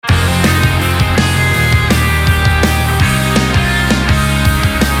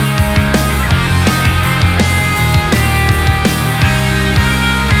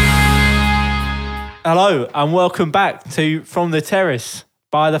Hello and welcome back to From the Terrace,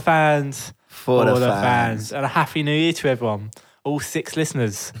 by the fans, for the fans. And a happy new year to everyone, all 6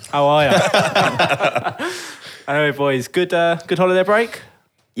 listeners. How are you? Anyway, boys, good holiday break?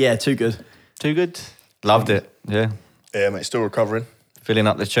 Yeah, too good. Too good? Loved it, yeah. Yeah, mate, still recovering. Filling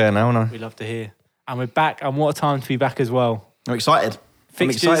up the chair now, aren't I? We love to hear. And we're back, and what a time to be back as well. I'm excited. I'm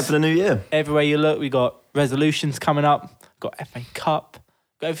excited for the new year. Everywhere you look, we got resolutions coming up, got FA Cup,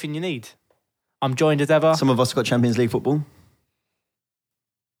 got everything you need. I'm joined as ever. Some of us got Champions League football.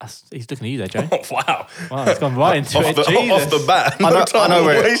 He's looking at you there, Joe. Oh, wow. Wow, it's gone right into it. Off the bat.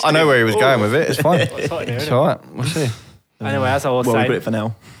 I know where he was going with it. It's fine. It's all right. We'll see. Anyway, as I was Well, saying, we'll put it for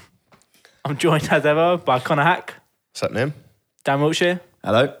now. I'm joined as ever by Connor Hack, What's that name? Dan Wiltshire,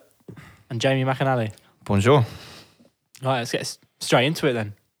 Hello. and Jamie McAnally. Bonjour. Right, let's get straight into it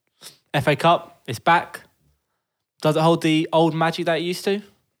then. FA Cup, it's back. Does it hold the old magic that it used to?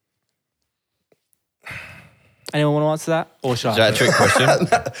 Anyone want to answer that? Or should Is that a trick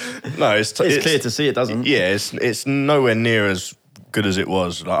question? No, it's clear to see it doesn't. Yeah, it's nowhere near as good as it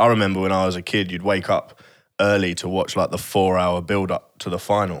was. Like, I remember when I was a kid, you'd wake up early to watch like the 4-hour build-up to the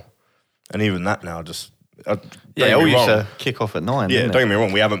final. And even that now just... Yeah, all used to kick off at 9. Yeah, didn't don't get me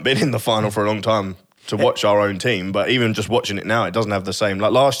wrong, we haven't been in the final for a long time to watch our own team, but even just watching it now, it doesn't have the same...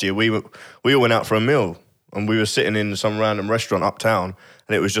 Like last year, we all went out for a meal and we were sitting in some random restaurant uptown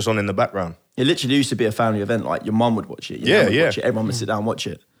and it was just on in the background. It literally used to be a family event. Like your mum would watch it. Your dad would watch it. Everyone would sit down and watch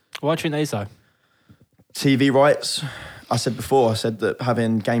it. Why do you think that is though? TV rights. I said that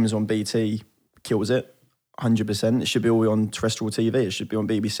having games on BT kills it. 100%. It should be all on terrestrial TV. It should be on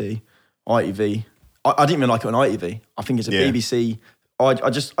BBC, ITV. I didn't even like it on ITV. I think it's a BBC.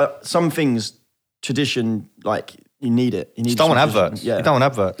 Some things, tradition, like you need it. You need. You don't want adverts. Yeah. You don't want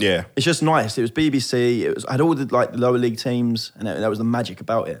adverts. Yeah. It's just nice. It was BBC. I had all the like the lower league teams, and that was the magic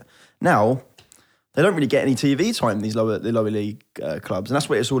about it. Now, they don't really get any TV time, the lower league clubs, and that's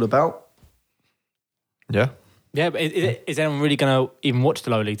what it's all about. Yeah. Yeah, but is anyone really going to even watch the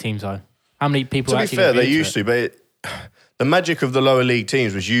lower league teams though? How many people To be actually fair, gonna they into used it? to, but the magic of the lower league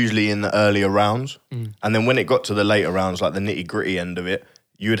teams was usually in the earlier rounds. And then when it got to the later rounds, like the nitty-gritty end of it,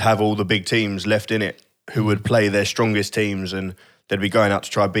 you would have all the big teams left in it who would play their strongest teams and they'd be going out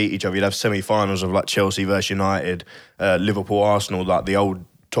to try beat each other. You'd have semi-finals of like Chelsea versus United, Liverpool, Arsenal, like the old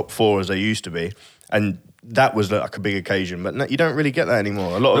top 4 as they used to be. And that was like a big occasion. But no, you don't really get that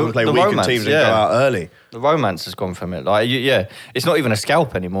anymore. A lot of them play weekend teams and go out early. The romance has gone from it. Like, it's not even a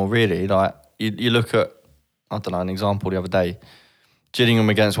scalp anymore, really. Like, you look at, I don't know, an example the other day, Gillingham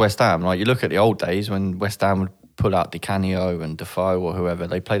against West Ham. Like, you look at the old days when West Ham would pull out Di Canio and Defoe or whoever.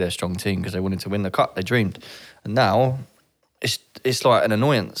 They play their strong team because they wanted to win the cup. They dreamed. And now, it's like an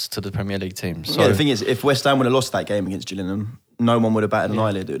annoyance to the Premier League teams. So, yeah, the thing is, if West Ham would have lost that game against Gillingham, no one would have batted an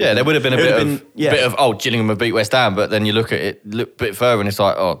eyelid. There would have been a bit of Gillingham have beat West Ham, but then you look at it a bit further and it's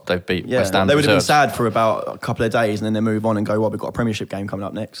like, they've beat West Ham. They would have been sad for about a couple of days and then they move on and go, well, we've got a Premiership game coming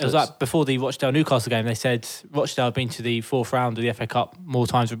up next. It was like before the Rochdale-Newcastle game, they said Rochdale have been to the 4th round of the FA Cup more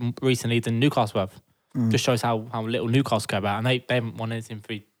times recently than Newcastle have. Just shows how little Newcastle care about, and they haven't won anything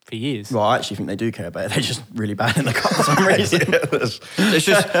for years. Well, I actually think they do care about it. They're just really bad in the cup for some reason.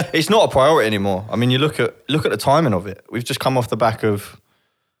 It's not a priority anymore. I mean, you look at the timing of it. We've just come off the back of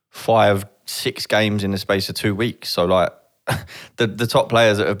 5-6 games in the space of 2 weeks. So like the top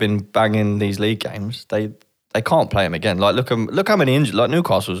players that have been banging these league games, they can't play them again. Like look how many injured. Like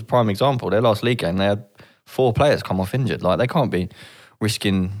Newcastle was a prime example. Their last league game, they had 4 players come off injured. Like they can't be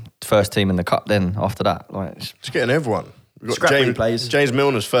risking first team in the cup. Then after that, like It's getting everyone. We've got James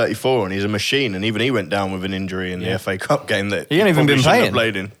Milner's 34 and he's a machine, and even he went down with an injury in the FA Cup game that he ain't even been playing.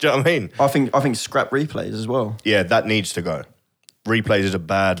 Played in. Do you know what I mean? I think scrap replays as well. Yeah, that needs to go. Replays is a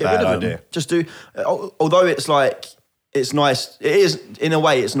bad idea. Just do. Although it's like it's nice. It is in a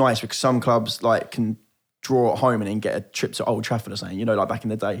way. It's nice because some clubs like can draw at home and then get a trip to Old Trafford or something. You know, like back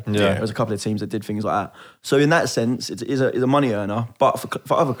in the day, there was a couple of teams that did things like that. So in that sense, it's a money earner. But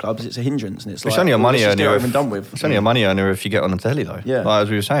for other clubs, it's a hindrance, and it's only a money earner. It's only a money earner if you get on the telly though. Yeah, like,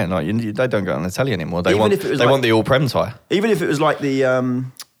 as we were saying, like they don't get on the telly anymore. They want the all Prem tie. Even if it was like the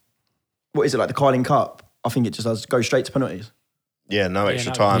what is it, like the Carling Cup? I think it just does go straight to penalties. Yeah, no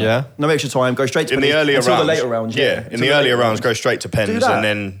extra time. Yeah, no extra time. Go straight to penalties. In the earlier rounds, the later rounds. In the earlier rounds, go straight to pens and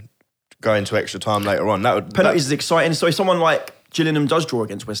then go into extra time later on. Penalties is exciting. So if someone like Gillingham does draw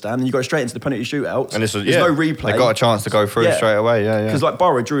against West Ham, then you go straight into the penalty shootouts. And there's no replay. They got a chance to go through straight away. Yeah. Because like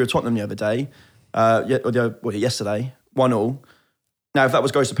Borough drew with Tottenham the other day, yesterday, 1-1. Now if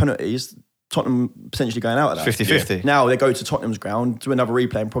that goes to penalties, Tottenham potentially going out of that. 50-50. Yeah. Now they go to Tottenham's ground, do another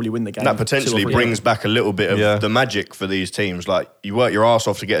replay and probably win the game. That potentially brings back a little bit of the magic for these teams. Like you work your arse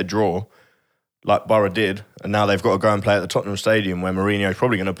off to get a draw, like Borough did, and now they've got to go and play at the Tottenham Stadium where Mourinho's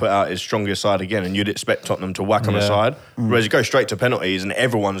probably going to put out his strongest side again, and you'd expect Tottenham to whack them aside. Whereas you go straight to penalties and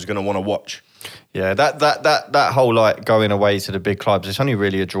everyone's going to want to watch. Yeah, that whole like going away to the big clubs, it's only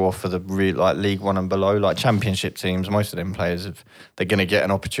really a draw for the like League One and below, like Championship teams. Most of them players, they're going to get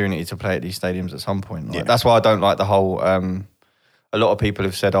an opportunity to play at these stadiums at some point. Like, that's why I don't like the whole. A lot of people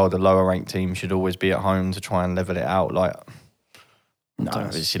have said, "Oh, the lower ranked team should always be at home to try and level it out." Like, I don't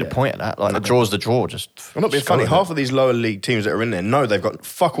really see the point of that. Like, the draw's the draw. Well, not being funny, half of these lower league teams that are in there know they've got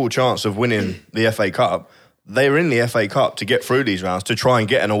fuck all chance of winning the FA Cup. They're in the FA Cup to get through these rounds to try and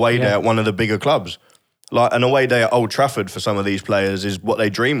get an away day at one of the bigger clubs. Like an away day at Old Trafford for some of these players is what they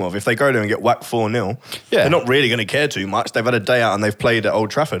dream of. If they go there and get whacked 4-0, they're not really going to care too much. They've had a day out and they've played at Old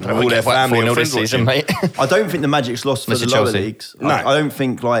Trafford. And all their family and friends season, mate. I don't think the Magic's lost for the lower leagues. No. I don't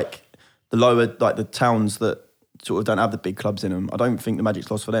think like the lower, like the towns that sort of don't have the big clubs in them, I don't think the Magic's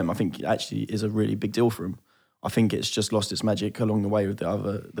lost for them. I think it actually is a really big deal for them. I think it's just lost its magic along the way with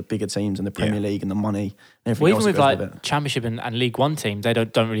the bigger teams and the Premier League and the money and everything else. Even with that goes with like it. Championship and League One teams, they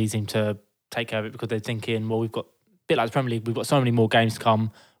don't really seem to take care of it because they're thinking, well, we've got a bit like the Premier League, we've got so many more games to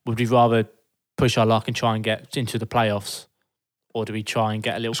come. Would we rather push our luck and try and get into the playoffs, or do we try and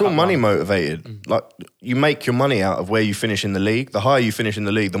get a little? It's all money motivated. Like you make your money out of where you finish in the league. The higher you finish in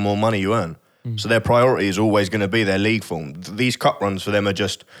the league, the more money you earn. So their priority is always going to be their league form. These cup runs for them are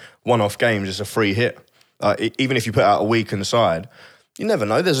just one-off games. It's a free hit. Even if you put out a weakened side, you never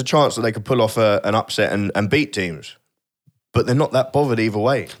know. There's a chance that they could pull off an upset and beat teams. But they're not that bothered either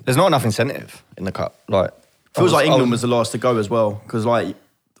way. There's not enough incentive in the cup. Like, Feels like England was the last to go as well, because like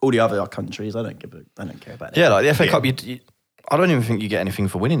all the other countries, they don't care about it. Yeah, like the FA Cup, I don't even think you get anything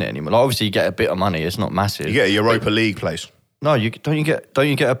for winning it anymore. Like, obviously, you get a bit of money. It's not massive. You get a Europa League place. No, don't you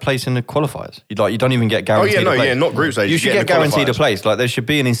get a place in the qualifiers? You don't even get guaranteed. Oh yeah, not group stage. You should get guaranteed a place. Like there should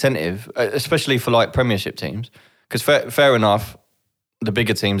be an incentive, especially for like Premiership teams, because fair enough, the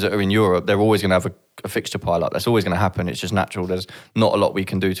bigger teams that are in Europe, they're always going to have a fixture pile up. That's always going to happen. It's just natural. There's not a lot we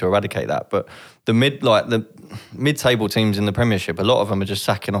can do to eradicate that. But the mid-table teams in the Premiership, a lot of them are just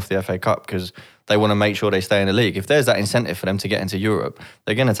sacking off the FA Cup because they want to make sure they stay in the league. If there's that incentive for them to get into Europe,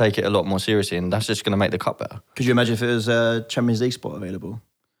 they're going to take it a lot more seriously, and that's just going to make the cup better. Could you imagine if it was a Champions League spot available?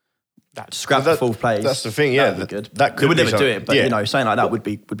 Scrap the fourth place. That's the thing, yeah. That'd be good. That could they would be never do it, but you know, something like that would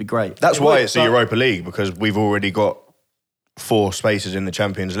be great. That's why it's the Europa League, because we've already got 4 spaces in the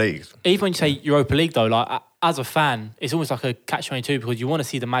Champions League. Even when you say Europa League, though, like as a fan, it's almost like a catch-22 because you want to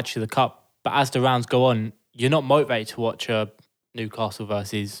see the match of the cup, but as the rounds go on, you're not motivated to watch Newcastle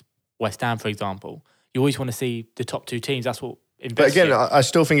versus West Ham, for example. You always want to see the top 2 teams. That's what invests. But again, I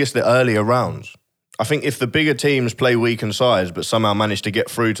still think it's the earlier rounds. I think if the bigger teams play weakened sides but somehow manage to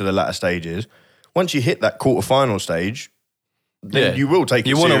get through to the latter stages, once you hit that quarter-final stage, then you will take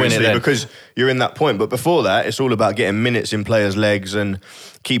it seriously because you're in that point. But before that, it's all about getting minutes in players' legs and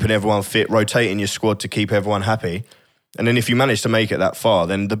keeping everyone fit, rotating your squad to keep everyone happy. And then if you manage to make it that far,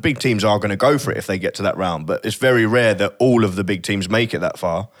 then the big teams are going to go for it if they get to that round. But it's very rare that all of the big teams make it that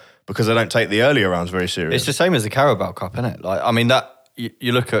far because they don't take the earlier rounds very seriously. It's the same as the Carabao Cup, isn't it? Like, I mean, that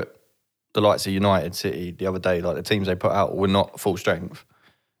you look at the likes of United, City the other day, like the teams they put out were not full strength.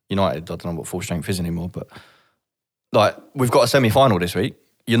 United, I don't know what full strength is anymore, but like we've got a semi-final this week.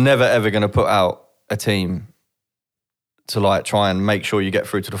 You're never ever going to put out a team to like try and make sure you get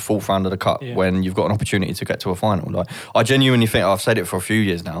through to the 4th round of the cup when you've got an opportunity to get to a final. Like I genuinely think, I've said it for a few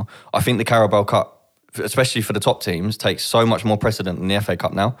years now, I think the Carabao Cup, especially for the top teams, takes so much more precedent than the FA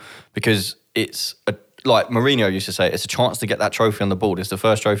Cup now because it's like Mourinho used to say, it's a chance to get that trophy on the board. It's the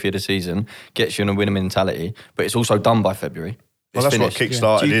first trophy of the season, gets you in a winning mentality, but it's also done by February. Well, that's finished. What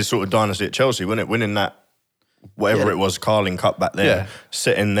kick-started his sort of dynasty at Chelsea, wasn't it? Winning that, whatever it was, Carling Cup back there,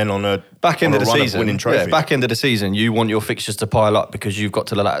 sitting then on a back end of the season, winning trophy. Yeah, back end of the season, you want your fixtures to pile up because you've got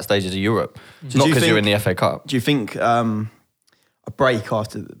to the latter stages of Europe, not because you're in the FA Cup. Do you think a break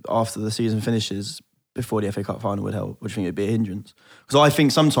after the season finishes before the FA Cup final would help? Would you think it'd be a hindrance? Because I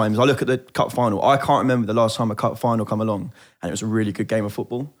think sometimes I look at the cup final, I can't remember the last time a cup final come along and it was a really good game of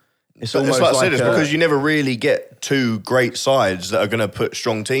football. It's almost like I said, it's because you never really get 2 great sides that are going to put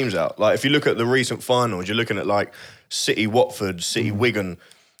strong teams out. Like if you look at the recent finals, you're looking at like City Watford, City Wigan,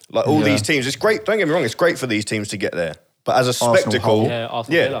 like all these teams. It's great. Don't get me wrong, it's great for these teams to get there. But as a spectacle,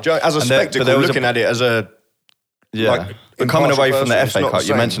 as a spectacle, looking at it as a but coming away from the FA Cup,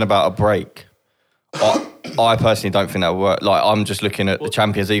 you mentioned about a break. I personally don't think that would work. Like I'm just looking at the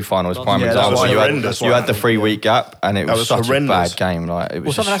Champions League final as prime example. You had the 3-week gap, and it was such a bad game. Like it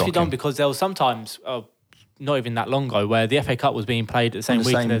was something has to be done because there was sometimes, not even that long ago, where the FA Cup was being played at the same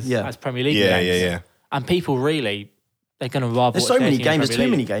weekend as Premier League games. And people really they're going to rather. There's watch so their many team in games. There's Premier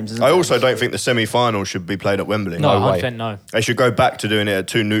too many League. games. Isn't I there? also don't think the semi-final should be played at Wembley. No, No way. 100% no. They should go back to doing it at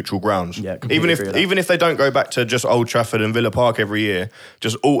two neutral grounds. Yeah, completely agree with that. even if they don't go back to just Old Trafford and Villa Park every year,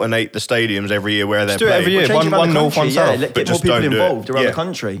 just alternate the stadiums every year where they're do it played. every year. Change it around One the north, country, one yeah, south. Get But more just people don't do it. involved around Yeah. the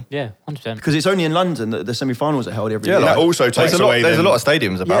country. Yeah, 100%. Because it's only in London that the semi-finals are held every Yeah, year. That also takes away. There's a then- lot of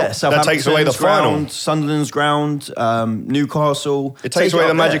stadiums about. Yeah, Southampton's takes away the final. ground, Sunderland's ground, Newcastle. It takes Take away up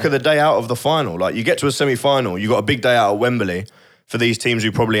the magic there. of the day out of the final. Like you get to a semi-final, you got a big day out at Wembley for these teams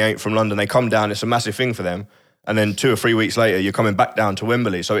who probably ain't from London. They come down, it's a massive thing for them. And then 2 or 3 weeks later, you're coming back down to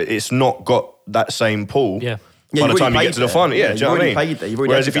Wembley. So it's not got that same pull. Yeah. Yeah, By the you've time you already get to the paid final, there. yeah, Yeah, do you you've know what I already mean? paid there. You've already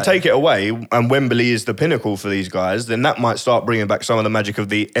Whereas had if you that. take it away and Wembley is the pinnacle for these guys, then that might start bringing back some of the magic of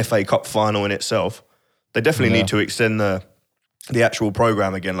the FA Cup final in itself. They definitely need to extend the actual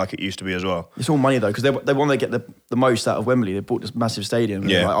programme again like it used to be as well. It's all money though, because they want to get the most out of Wembley. They bought this massive stadium.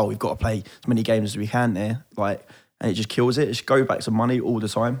 And Yeah. they're like, oh, we've got to play as many games as we can there. Like, and it just kills it. It's go back to money all the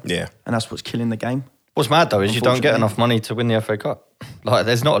time. Yeah. And that's what's killing the game. What's mad though is you don't get Unfortunately. enough money to win the FA Cup. Like,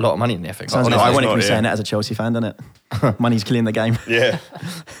 there's not a lot of money in the FA Cup. Sounds honestly. ironic not, me yeah. saying that as a Chelsea fan, doesn't it? Money's killing the game. Yeah.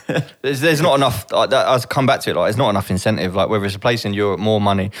 There's not enough. I'll come back to it. Like, there's not enough incentive. Like, whether it's a place in Europe, more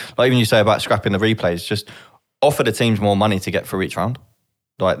money. Like, even you say about scrapping the replays, just offer the teams more money to get through each round.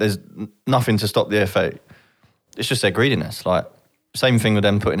 Like, there's nothing to stop the FA. It's just their greediness. Like, same thing with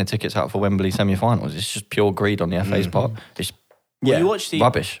them putting the tickets out for Wembley semi-finals. It's just pure greed on the FA's part. It's Yeah. You watch the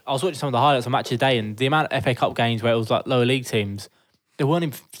rubbish. I was watching some of the highlights of Match of the Day, and the amount of FA Cup games where it was like lower league teams, they weren't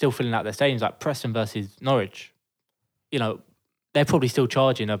even still filling out their stadiums. Like Preston versus Norwich, you know, they're probably still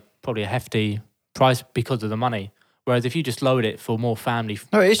charging probably a hefty price because of the money. Whereas if you just lowered it for more family,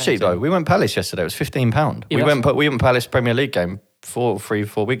 No, it is cheap though. We went Palace yesterday. It was £15. Yeah, we went Palace Premier League game 4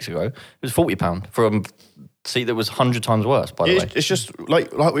 weeks ago. It was £40 for a seat that was 100 times worse. By the way, It's just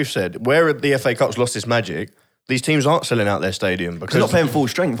like we've said, where the FA Cup's lost its magic, these teams aren't selling out their stadium because They're not playing full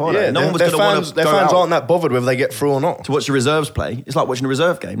strength, are they? yeah, No one was their going to want fans, to their go fans out aren't that bothered whether they get through or not. to watch the reserves play. It's like watching a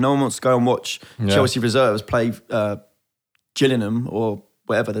reserve game. No one wants to go and watch Chelsea reserves play Gillingham or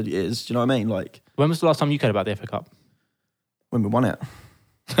whatever that it is. Do you know what I mean? Like, when was the last time you cared about the FA Cup? when we won it.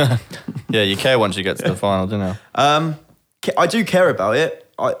 yeah, you care once you get to the final, don't you? I do care about it.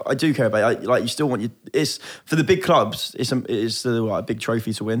 I do care about it. Like, you still want it's for the big clubs. It's still like a big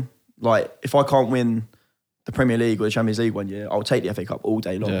trophy to win. Like, if I can't win the Premier League or the Champions League one year, I'll take the FA Cup all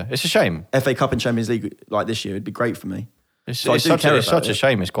day long. Yeah, it's a shame. FA Cup and Champions League like this year would be great for me. It's, So I it's do such, care it's about such a it.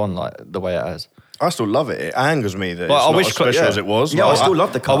 shame it's gone like the way it has. I still love it. It angers me that Well, it's I not wish as special yeah. as it was. Yeah, Like, I still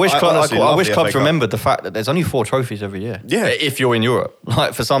love the cup. I wish, honestly I love wish the clubs FA Cup. remembered the fact that there's only 4 trophies every year. Yeah. If you're in Europe.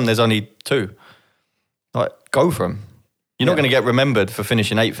 Like, for some, there's only 2. Like, go for them. You're not going to get remembered for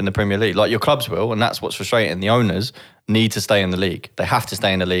finishing 8th in the Premier League. Like, your clubs will, and that's what's frustrating. The owners need to stay in the league. They have to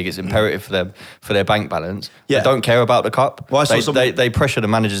stay in the league. It's imperative for them, for their bank balance. Yeah. They don't care about the cup. Well, I saw they pressure the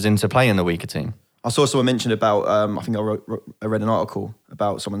managers into playing the weaker team. I saw someone mention about, I think I read an article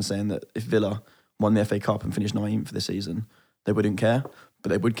about someone saying that if Villa won the FA Cup and finished 19th for the season, they wouldn't care. But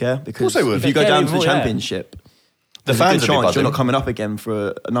they would care because they would. if you go They care down even to the more, yeah. Championship, The there's a fans good will be chance buzzing. you're not coming up again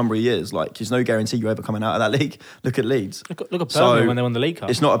for a number of years. Like, there's no guarantee you're ever coming out of that league. Look at Leeds. Look at So, Birmingham when they won the League Cup.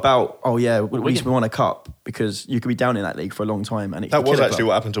 It's not about, oh yeah, at least Wigan. we won a cup, because you could be down in that league for a long time. And it That could was kill a actually club.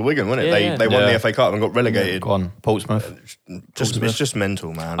 what happened to Wigan, wasn't it? Yeah, yeah. They won Yeah. the FA Cup and got relegated. Go on, Portsmouth. It's just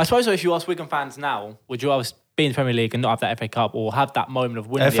mental, man. I suppose if you ask Wigan fans now, would you rather be in the Premier League and not have that FA Cup, or have that moment of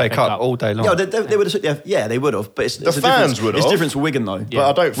winning FA the Cup all day long. Yeah, they would have. Yeah, they would have. But it's a fans difference. would It's have. different for Wigan though. But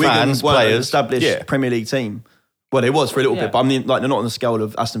I don't Wigan Fans, weren't an players. established Yeah. Premier League team. Well, they was for a little Yeah. bit, but I mean, like, they're not on the scale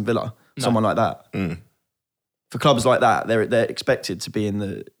of Aston Villa, someone like that. For clubs like that, they're expected to be in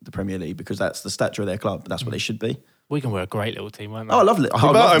the Premier League because that's the stature of their club. That's what they should be. Wigan were a great little team, weren't they? Oh, I love it. I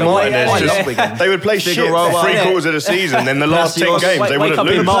But love them. Martin, I it's love just- Wigan. they would play shit for Figueroa, 3 yeah. quarters of the season, then the last 10 Palacios. games they Wake wouldn't up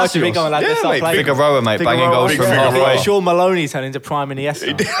in lose. March and be going like, Yeah, let's start mate, playing. Figueroa, mate, banging Figueroa, goals from Figueroa. halfway. Sean Maloney turned into Prime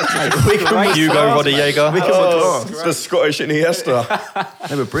Iniesta. Hugo Rodallega. Wigan were Oh, class. the Scottish Iniesta.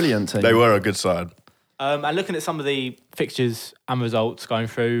 They were a brilliant team. They were a good side. And looking at some of the fixtures and results going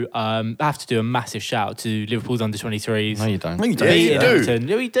through, I have to do a massive shout out to Liverpool's under-23s. No, you don't. No, you don't. Yeah, you Beating do. Everton.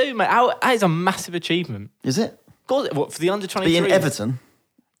 Yeah, we do, mate. That is a massive achievement. Is it? God, what, for the under-23s? Being Everton,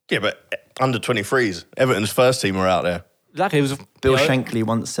 Yeah, but under 23s, Everton's first team were out there. Exactly. It was, Bill you know, Shankly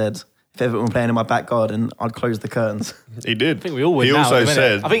once said, if Everton were playing in my back garden, I'd close the curtains. He did. I think we all would He now also at the minute.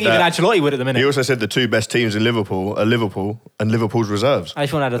 said I think even that- Ancelotti would at the minute. He also said the 2 best teams in Liverpool are Liverpool and Liverpool's reserves. I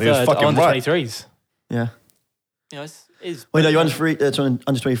just want to add a He was third fucking right. under-23s. Yeah. You know, it's Well, you know, your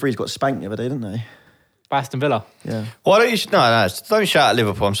under-23s got spanked the other day, didn't they? by Aston Villa. Yeah. Why don't you? No, don't shout at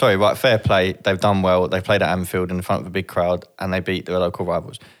Liverpool. I'm sorry, right? Fair play. They've done well. They played at Anfield in front of a big crowd and they beat their local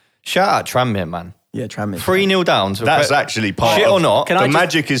rivals. Shout out Tranmere, man. Yeah, Tranmere. 3-0 down. To That's actually part shit of or not. Can I the just-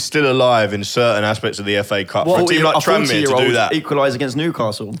 magic is still alive in certain aspects of the FA Cup. For a team like Tranmere to do that. Equalise against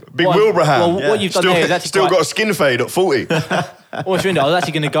Newcastle. Big Well, Wilbraham. well, what you've done still, there is actually still quite- got a skin fade at 40. I was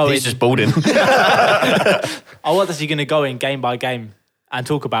actually going to go in. He's just balding. I was actually going to go in game by game and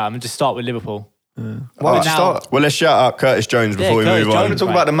talk about them and just start with Liverpool. Why would you now- start? Well, let's shout out Curtis Jones before we Curtis move on. Jones. Talk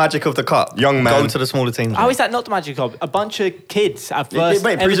about the magic of the cup. Young man. Go to the smaller teams. How is that not the magic of a bunch of kids at first?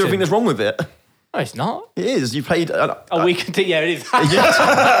 Wait, proves everything that's wrong with it. No, it's not. It is. You played. A week into yeah, it is.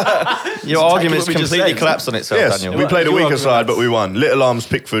 Your argument's what we just completely said. collapsed on itself, Yes, Daniel. we played a You're weaker welcome, side, lads. but we won. Little Arms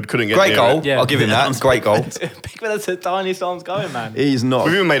Pickford couldn't get Great near goal. it. Yeah. I'll give him that. Great goal. Pickford's the tiniest arms going, man. He's not.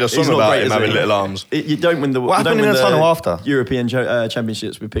 We've even made a he's song not about great, him is having he? little arms. You don't win the. What you don't happened in win the tunnel after? European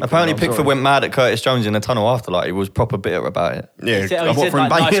Championships with Pickford. Apparently, I'm Pickford sorry. went mad at Curtis Jones in the tunnel after. Like he was proper bitter about it. Yeah, He said, What, from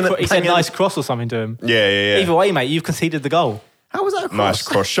he said banging- nice cross or something to him. yeah. Either way, mate, you've conceded the goal. How was that a cross? Nice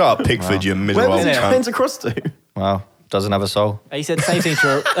cross. Shut up, Pickford, you Where miserable was he Yeah. trying cunt. to cross to? Wow, doesn't have a soul. He said the same thing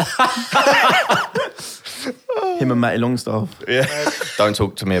to Him and Matty Longstaff. Yeah. Don't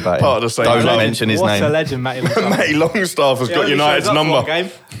talk to me about Part of him. the same Don't club. mention his What's a name. legend, Matty. Matty Longstaff has got United's number. Game.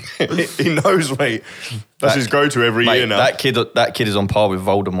 He knows, mate. That's his go-to every Mate, year now. that kid is on par with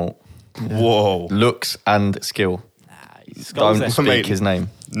Voldemort. Whoa. Looks and skill. Skulls Don't there. speak Mate. his name.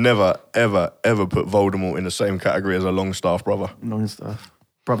 Never, ever, ever put Voldemort in the same category as a Longstaff brother. Longstaff.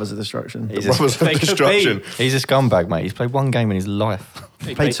 Brothers of Destruction. He's Brothers of They could Destruction. He's a scumbag, mate. He's played one game in his life.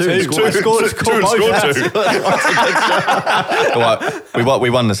 He Played two. two. Scored- Scored Two and both. scored two. Well, we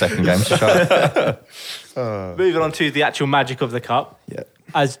won the second game. So shut up. Moving on to the actual magic of the cup. Yeah.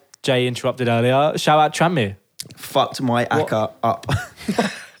 As Jay interrupted earlier, shout out Tranmere. Fucked my Aka up.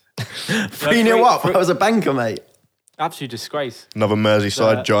 3-0 three- up. I was a banker, mate. Absolute disgrace. Another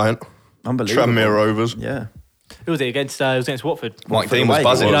Merseyside giant. Unbelievable. Tranmere Rovers. Yeah. Who was it against? It was against Watford. Mike For Dean the was way,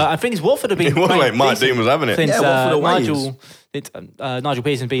 buzzing. You know, I think Watford have been. It was playing like Mike decent Dean was having it. since Yeah, Watford always. Nigel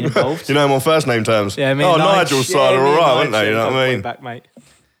Pearson's been involved. You know him on first name terms? Yeah, me oh, and Nigel's side are all right, weren't they? You know what I mean? Back, mate.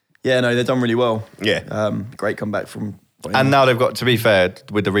 Yeah, no, they've done really well. Yeah. Great comeback from. And now they've got, to be fair,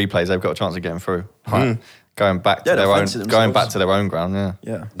 with the replays, they've got a chance of getting through. Right. Going back to Yeah, their they'll own, fancy going back themselves. to their own ground. Yeah.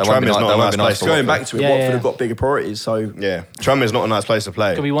 Yeah. They won't be Tranmere's nice, not they a won't nice be nice place. for Going Watford. back to it, Yeah, Watford yeah. have got bigger priorities, so Yeah. Tranmere's not a nice place to play.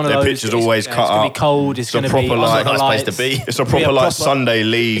 It's gonna be one of Their those. pitch is always it's cut gonna up. be cold. It's a gonna proper be like- under the nice place to lights. be. It's a It's gonna be proper like proper- Sunday It's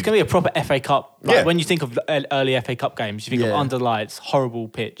league. gonna be a proper FA Cup. Like, Yeah. when you think of early FA Cup games, you think of Yeah. under the lights, horrible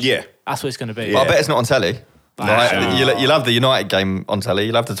pitch. Yeah. That's what it's gonna be. Yeah. But I bet it's not on telly. Right? Nah. You'll have the United game on telly.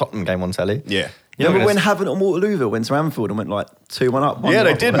 You'll have the Tottenham game on telly. Yeah. You're not remember when gonna- Havant and Waterlooville went to Anfield and went like 2-1 up? Yeah,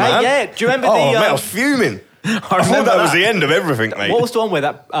 they 1-0 did, up? man. Mate, yeah. Do you remember Oh, the? mate, I was fuming. I thought remember that was that. the end of everything, mate. What was the one where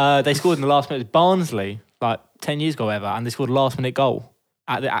that they scored in the last minute? It was Barnsley, like 10 years ago, or whatever, and they scored a last minute goal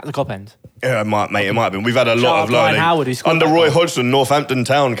at the Cop end. Yeah, it might have been. We've had a Shout lot out of Brian learning. Howard, who scored Under that Roy goal. Hodgson, Northampton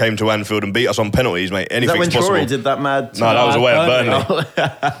Town came to Anfield and beat us on penalties, mate. Is that Anything's when possible. Troy did that mad? No, that was away at Burnley.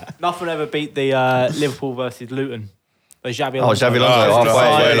 Burnley. Nothing ever beat the Liverpool versus Luton. Where Xavi Oh, Alonso- Xavi Oh, Alonso it's halfway.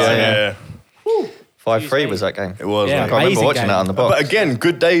 halfway, Yeah, like, yeah. yeah. 5-3 was that game. It was. Yeah, I man. can't remember amazing watching game. that on the box. But again,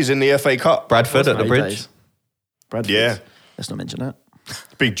 good days in the FA Cup. Bradford at the Great bridge. days. Bradford. Yeah. Let's not mention that.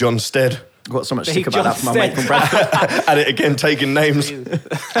 Big John Stead. I've got so much Big stick about John that from my mate from Stead. Bradford. At it again, taking names.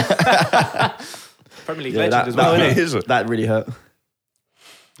 Premier League Yeah, legend that, as well, that innit? is it. that really hurt.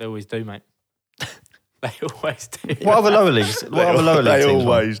 They always do, mate. They always do. What other lower leagues? What other lower league They teams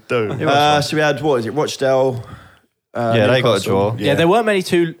won? always do. So we had, what is it, Rochdale? Yeah, they got a Newcastle. draw. Yeah, there weren't many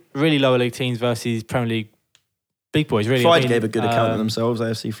two really lower league teams versus Premier League big boys, really. Clyde I mean, gave a good account of themselves,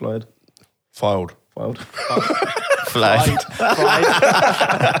 AFC Clyde. Filed. Wild. Flagged.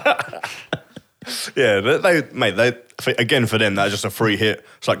 Yeah, they again for them that's just a free hit.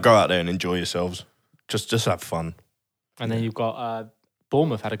 It's like go out there and enjoy yourselves. Just have fun. And then you've got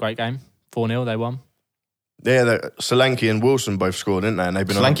Bournemouth had a great game. 4-0, they won. Yeah, Solanke and Wilson both scored, didn't they? And they've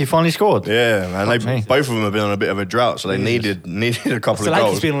been Solanke finally scored. yeah, man. Fuck me. Both of them have been on a bit of a drought, so they needed a couple of Solanke's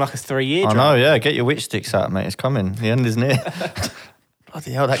goals. been on like a 3-year I drought. know, yeah. Get your witch sticks out, mate. It's coming. The end is near.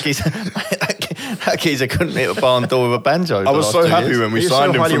 Bloody hell, that geezer, that geezer couldn't hit a barn door with a banjo. I was so happy when we He was so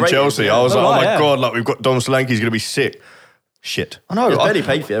signed him highly from rated, Chelsea. yeah. I was Oh, like, oh right, my yeah. god, like we've got Dom Solanke's going to be sick. Shit. I know. He was barely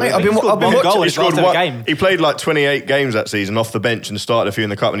paid for Mate, everything. I've been one goal watching. in He his last scored ever one. game. He played like 28 games that season off the bench and started a few in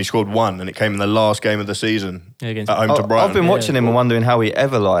the cup, and he scored one, and it came in the last game of the season Yeah, against- at home to Brighton. I've been watching him and wondering how he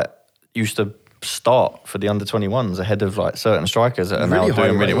ever used to start for the under-21s ahead of certain strikers that are now Really doing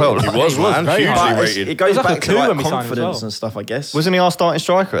highly really rated. well. He was, man, very hugely high. But rated. it goes It was like back a to coup like when we signed him as confidence well. and stuff, I guess. Wasn't he our starting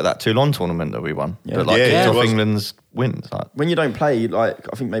striker at that Toulon tournament that we won? Yeah. That, Yeah, kicked he off was. England's wins. When you don't play, I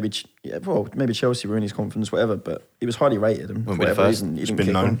think maybe maybe Chelsea ruined his confidence, whatever. But he was highly rated, and for Wouldn't be the whatever first. reason, he It's didn't been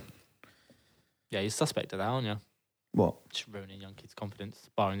kick known. on. Yeah, you're suspect of that, aren't you? What? Just ruining young kids' confidence,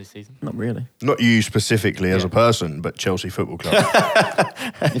 barring this season. Not really. Not you specifically as a person, but Chelsea Football Club.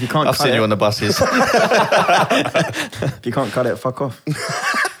 If you can't I've cut seen it, you on the buses. if you can't cut it, fuck off.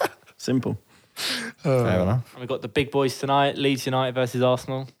 Simple. Fair enough. And we've got the big boys tonight, Leeds United versus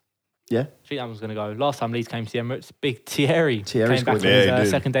Arsenal. Yeah. I think that one's going to go. Last time Leeds came to the Emirates, big Thierry Thierry came back scored. for Yeah, he his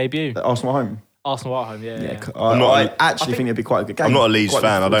did. second debut. Arsenal at home. Arsenal at home, yeah. I actually think it'd be quite a good game. I'm not a Leeds Quite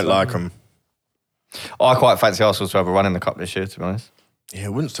fan. I looking don't forward to like them. I quite fancy Arsenal to have a run in the cup this year, to be honest. Yeah,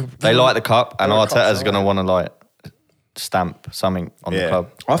 wouldn't They like the cup, and They're a cup Arteta's side. going to want to like stamp something on the Yeah.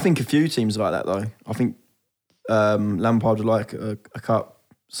 club. I think a few teams like that though. I think Lampard would like a cup.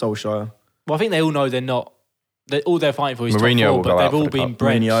 Solskjaer. Well, I think they all know they're not. All they're fighting for is Mourinho top will four, go but out they've for all the been cup.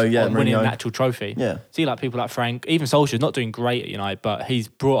 bred Mourinho, on winning Mourinho. an actual trophy. Yeah. See, like people like Frank, even Solskjaer's not doing great at United, but he's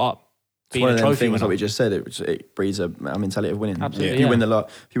brought up It's being one a of them trophy things winner. that we just said. It breeds a mentality of winning. Absolutely, If you yeah.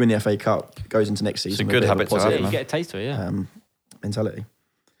 win the FA Cup, it goes into next season. a with good bit of habit to have, Yeah, positive, you get a taste of it, yeah. mentality.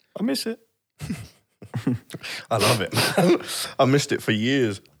 I miss it. I love it. I missed it for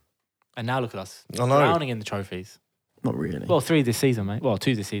years. And now look at us, I know. drowning in the trophies. Not really. Well, 3 this season, mate. Well,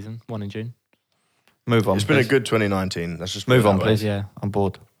 2 this season, 1 in June. Move on. It's been a please. good 2019. Let's just Move put it on, that way. please. Yeah. I'm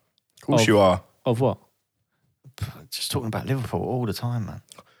bored. Of course you are. Of what? Just talking about Liverpool all the time, man.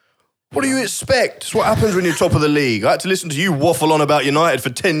 What do you expect? It's what happens when you're top of the league. I had to listen to you waffle on about United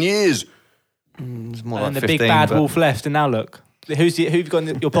for 10 years. It's more And like the 15, big bad but- wolf left, and now look. Who you've got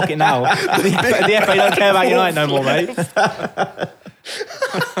in your pocket now? the FA don't care about United no more, mate.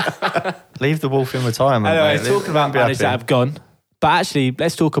 Leave the wolf in retirement. Anyway, mate. talking about Be managers that happy. have gone. But actually,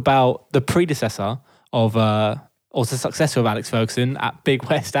 let's talk about the predecessor of, or the successor of Alex Ferguson at Big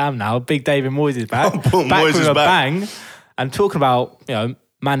West Ham now. Big David Moyes is back. Boom, back Moyes with is a back. bang. And talking about,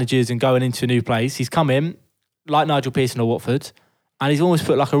 managers and going into a new place, he's come in, like Nigel Pearson or Watford, and he's almost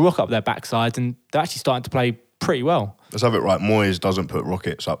put like a rock up their backsides, and they're actually starting to play pretty well. Let's have it right. Moyes doesn't put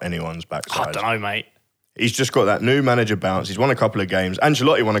rockets up anyone's backside. I don't know, mate. He's just got that new manager bounce. He's won a couple of games.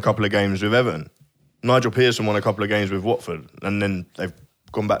 Ancelotti won a couple of games with Everton. Nigel Pearson won a couple of games with Watford. And then they've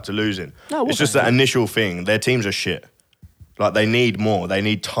gone back to losing. No, it's just that initial thing. Their teams are shit. Like, they need more. They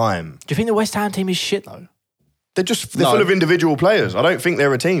need time. Do you think the West Ham team is shit, though? They're No. full of individual players. I don't think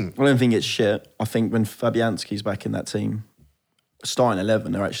they're a team. I don't think it's shit. I think when Fabianski's back in that team, starting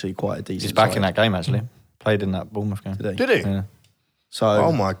 11, they're actually quite a decent He's back side. in that game, actually. Played in that Bournemouth game. Did he? Did he? Yeah. So,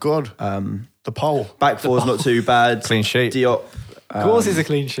 Oh, my God. The pole. back four's not too bad. Clean sheet. Diop, Of course, it's a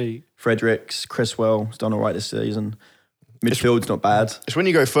clean sheet. Fredericks, Cresswell's done all right this season. Midfield's not bad. It's when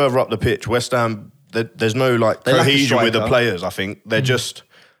you go further up the pitch, West Ham, there's no like They lack a cohesion with the striker. players, I think. They're just,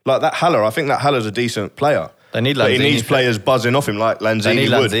 like that Haller, I think that Haller's a decent player. They need But he Lanzini needs fit. players buzzing off him like They Lanzini need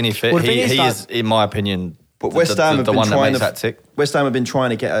would. Lanzini fit. Well, the thing he is, he like- is, in my opinion, But West Ham have the been one that trying makes to that tick. West Ham have been trying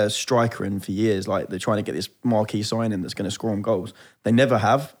to get a striker in for years. Like they're trying to get this marquee signing that's going to score on goals. They never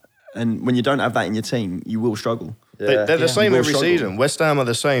have, and when you don't have that in your team, you will struggle. They're the same You will every struggle. season. West Ham are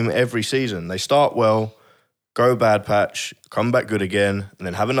the same every season. They start well, go bad patch, come back good again, and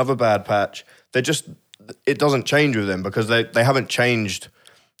then have another bad patch. They're just, it doesn't change with them because they haven't changed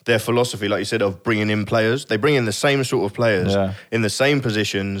their philosophy, like you said, of bringing in players. They bring in the same sort of players Yeah. in the same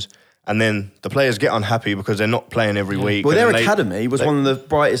positions, and then the players get unhappy because they're not playing every week. Well, and their they- academy was one of the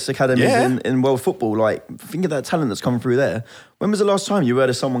brightest academies Yeah. in world football. Like, think of that talent that's coming through there. When was the last time you heard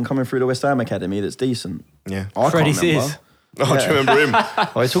of someone coming through the West Ham academy that's decent? Yeah. I Freddie can't remember. Sears. Oh, do you remember him? Well,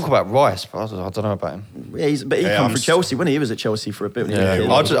 they talk about Rice, but I don't know about him. Yeah, but he Yeah, come I'm through s- Chelsea when he was at Chelsea for a bit. When he was a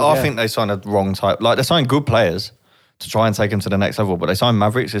Yeah, kid. I think they signed a wrong type. Like, they signed good players to try and take them to the next level, but they signed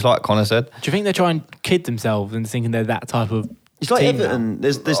Mavericks. It's like Connor said. Do you think they try and kid themselves and thinking they're that type of It's like team now? Everton.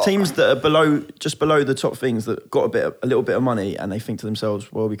 There's teams that are just below the top things that got a little bit of money, and they think to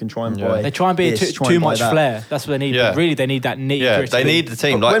themselves, well, we can try and buy. They try and be this, try too and buy much that. flair. That's what they need. Yeah. But really, they need that nitty Yeah, gritty. they need the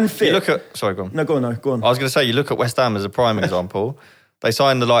team. But Like, when you fit- look at. Sorry, go on. No, go on. I was going to say, you look at West Ham as a prime example. They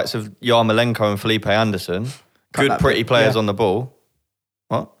signed the likes of Yarmolenko and Felipe Anderson. Good, that pretty bit, players yeah. on the ball.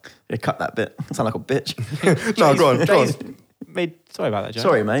 What? Yeah, cut that bit. I sound like a bitch. No, go on. Jay's sorry about that, Joe.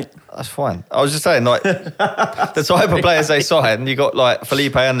 Sorry, mate. That's fine. I was just saying, like, the type of players they signed, you got like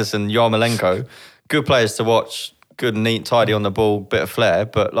Felipe Anderson, Yarmolenko, good players to watch, good, neat, tidy on the ball, bit of flair,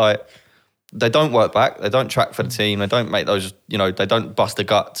 but like, they don't work back, they don't track for the team, they don't make those, they don't bust a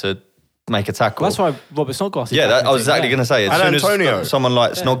gut to make a tackle. Well, that's why Robert Snodgrass is Yeah, back in I was the team, exactly yeah. going to say. As And soon Antonio. as someone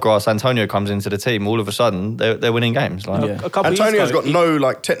like Snodgrass, Antonio comes into the team, all of a sudden they're winning games. Like, Yeah. A couple of years Antonio's ago, got no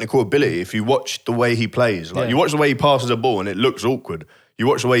like technical ability. If you watch the way he plays, like Yeah. you watch the way he passes a ball and it looks awkward. You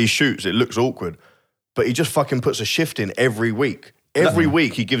watch the way he shoots, it looks awkward. But he just fucking puts a shift in every week. Every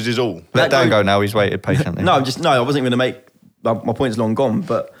week he gives his all. let Dan go now. He's waited patiently. No, I wasn't going to make my point's long gone,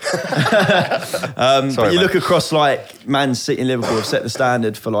 but but you look across like Man City and Liverpool have set the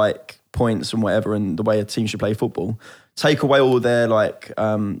standard for like points and whatever, and the way a team should play football. Take away all their like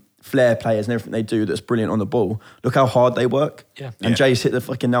flair players and everything they do that's brilliant on the ball. Look how hard they work. Yeah. And Jay's hit the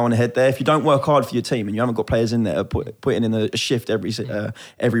fucking nail on the head there. If you don't work hard for your team and you haven't got players in there putting in a shift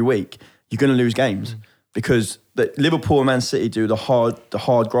every week, you're going to lose games. Because Liverpool and Man City do the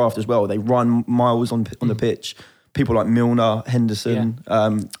hard graft as well. They run miles on the pitch. People like Milner, Henderson,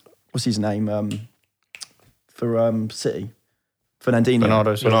 what's his name for City? Fernandinho.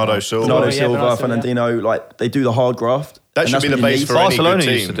 Bernardo Silva. Fernandinho. Like, they do the hard graft. That should be the base for any good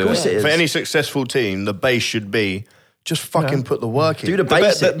team. For any successful team, the base should be just fucking put the work in. Do the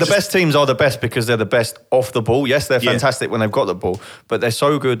basics. The best teams are the best because they're the best off the ball. Yes, they're fantastic when they've got the ball, but they're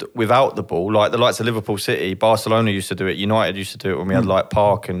so good without the ball. Like the likes of Liverpool, City, Barcelona used to do it. United used to do it when we had like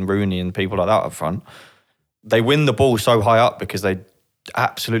Park and Rooney and people like that up front. They win the ball so high up because they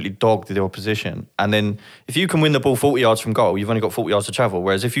absolutely dogged the opposition. And then if you can win the ball 40 yards from goal, you've only got 40 yards to travel.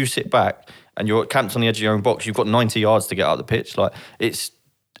 Whereas if you sit back and you're camped on the edge of your own box, you've got 90 yards to get out the pitch. Like it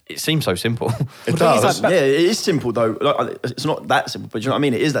seems so simple. It does. Yeah, it is simple though. Like, it's not that simple, but you know what I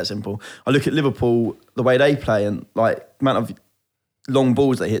mean? It is that simple. I look at Liverpool, the way they play and like amount of long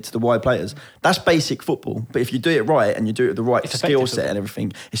balls they hit to the wide players. That's basic football. But if you do it right and you do it with the right skill set and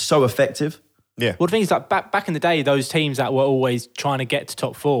everything, it's so effective. Yeah. Well, the thing is, like back in the day, those teams that were always trying to get to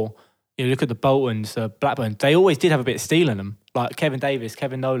top four, you look at the Boltons, Blackburn, they always did have a bit of steel in them. Like Kevin Davis,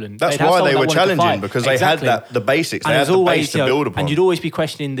 Kevin Nolan. That's why they were challenging, because they had the basics. They had the base to build upon. And you'd always be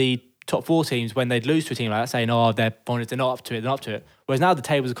questioning the top four teams when they'd lose to a team like that, saying, they're not up to it, they're not up to it. Whereas now the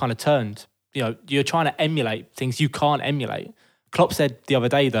tables are kind of turned. You know, you're trying to emulate things you can't emulate. Klopp said the other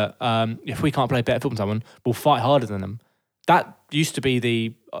day that if we can't play better football than someone, we'll fight harder than them. That used to be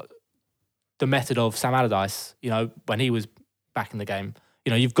the method of Sam Allardyce, you know, when he was back in the game. You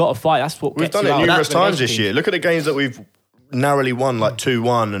know, you've got to fight. That's what we've done it numerous times this year. Look at the games that we've narrowly won, like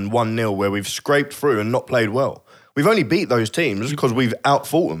 2-1 and 1-0, where we've scraped through and not played well. We've only beat those teams because we've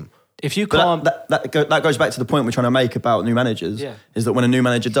outfought them. If you can't... That goes back to the point we're trying to make about new managers, is that when a new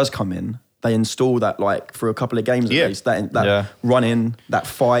manager does come in, they install that, like, for a couple of games at least, that run-in, that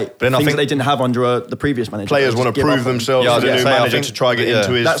fight, things that they didn't have under the previous manager. Players want to prove themselves to the new manager to try and get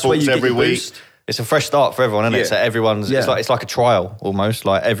into his thoughts every week. It's a fresh start for everyone, isn't it? So everyone's it's like a trial almost.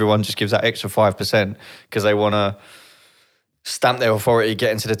 Like everyone just gives that extra 5% because they want to stamp their authority,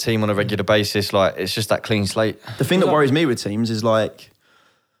 get into the team on a regular basis. Like it's just that clean slate. The thing that worries me with teams is like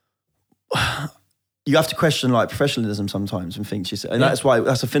you have to question like professionalism sometimes and things. And that's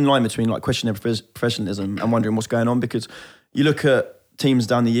a thin line between like questioning professionalism and wondering what's going on, because you look at teams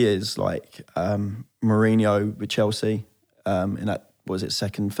down the years like Mourinho with Chelsea in that. Was it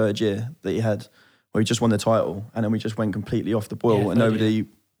second, third year that he had, where he just won the title, and then we just went completely off the boil and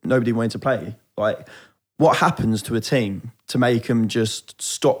nobody wanted to play. Like, what happens to a team to make them just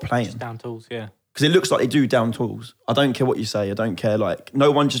stop playing? Just down tools, yeah. Because it looks like they do down tools. I don't care what you say. I don't care. Like,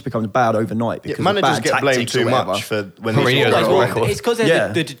 no one just becomes bad overnight because managers of bad get blamed too much for when they It's because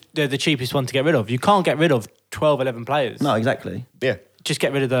they're the cheapest one to get rid of. You can't get rid of 12, 11 players. No, exactly. Yeah. Just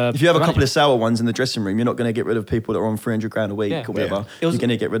get rid of the... If you have a couple of sour ones in the dressing room, you're not going to get rid of people that are on 300 grand a week or whatever. You're going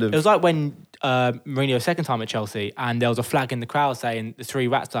to get rid of... It was like when Mourinho's second time at Chelsea, and there was a flag in the crowd saying the three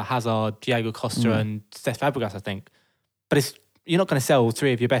rats are Hazard, Diego Costa and Cesc Fabregas, I think. But you're not going to sell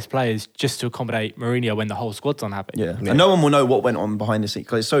three of your best players just to accommodate Mourinho when the whole squad's unhappy. Yeah. And no one will know what went on behind the scenes,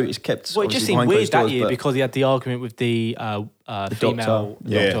 because it's kept... Well, it just seemed weird that year because he had the argument with the female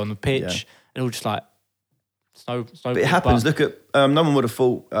doctor on the pitch, and all just like... But it happens. Look at no one would have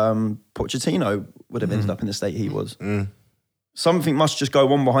thought Pochettino would have ended up in the state he was. Something must just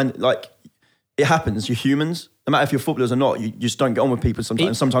go on behind. Like it happens. You're humans. No matter if you're footballers or not, you just don't get on with people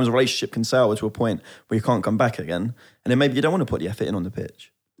sometimes. Sometimes a relationship can sour to a point where you can't come back again, and then maybe you don't want to put the effort in on the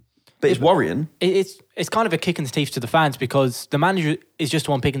pitch. But it's worrying. It's kind of a kick in the teeth to the fans, because the manager is just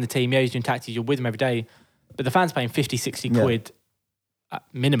the one picking the team. Yeah, he's doing tactics. You're with him every day, but the fans paying 50, 60 quid.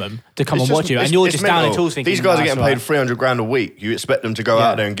 Minimum to come and watch you, and you're just down in tools thinking these guys are getting paid 300 grand a week. You expect them to go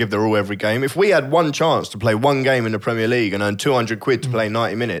out there and give their all every game. If we had one chance to play one game in the Premier League and earn 200 quid to play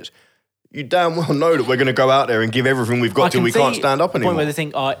 90 minutes, you damn well know that we're going to go out there and give everything we've got till we can't stand up anymore. Point where they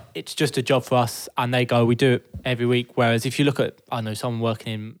think, it's just a job for us, and they go, we do it every week. Whereas if you look at, I know someone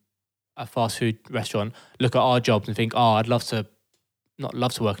working in a fast food restaurant, look at our jobs and think, I'd love to. Not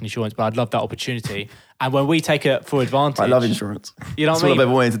love to work in insurance, but I'd love that opportunity. And when we take it for advantage, I love insurance. You know what I mean? That's what I've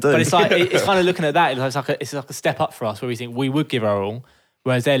ever wanted to do. But it's like it's kind of looking at that. It's like a step up for us, where we think we would give our all,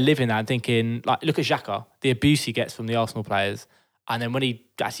 whereas they're living that and thinking, like, look at Xhaka, the abuse he gets from the Arsenal players, and then when he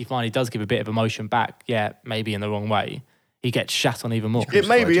actually finally does give a bit of emotion back, maybe in the wrong way, he gets shat on even more. It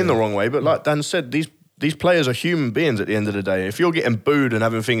may be in the wrong way, but like Dan said, these players are human beings at the end of the day. If you're getting booed and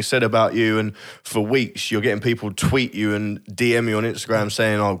having things said about you, and for weeks you're getting people tweet you and DM you on Instagram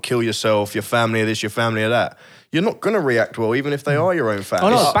saying, "Oh, kill yourself, your family of this, your family of that," you're not going to react well, even if they are your own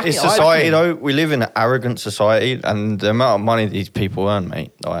family. Oh, no, It's society, though. We live in an arrogant society, and the amount of money these people earn,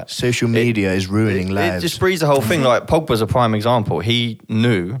 mate. Like, Social media is ruining it lives. just breeds the whole thing. Like, Pogba's a prime example. He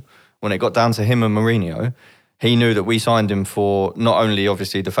knew when it got down to him and Mourinho, he knew that we signed him for not only,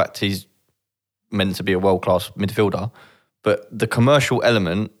 obviously, the fact he's meant to be a world-class midfielder, but the commercial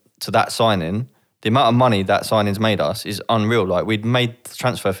element to that signing, the amount of money that signing's made us is unreal. Like, we'd made the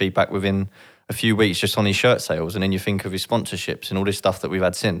transfer fee back within a few weeks just on his shirt sales, and then you think of his sponsorships and all this stuff that we've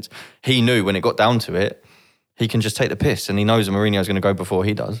had since. He knew when it got down to it, he can just take the piss, and he knows that Mourinho's going to go before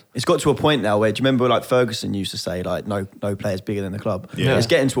he does. It's got to a point now where, do you remember like Ferguson used to say like no player's bigger than the club? Yeah. It's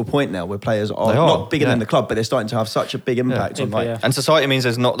getting to a point now where players are not bigger than the club, but they're starting to have such a big impact on like. Yeah. And society means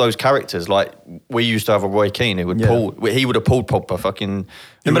there's not those characters. Like, we used to have a Roy Keane who would he would have pulled Pogba fucking...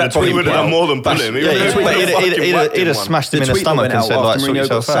 He would have done more than pull him. He'd have smashed him in the stomach and said, like, sort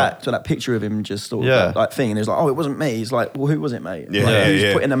yourself out. So that picture of him just sort of like thing, and he was like, "Oh, it wasn't me." He's like, "Well, who was it, mate?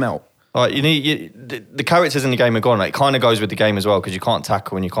 Who's putting them out?" Like, the characters in the game are gone. Like, it kind of goes with the game as well, because you can't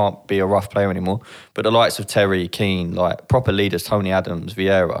tackle and you can't be a rough player anymore. But the likes of Terry, Keane, like proper leaders, Tony Adams,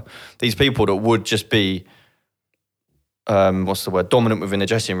 Vieira, these people that would just be, dominant within the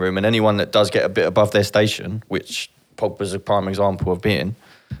dressing room, and anyone that does get a bit above their station, which Pogba's a prime example of being,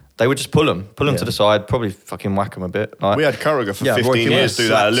 they would just pull them to the side, probably fucking whack them a bit. Like, we had Carragher for 15 years do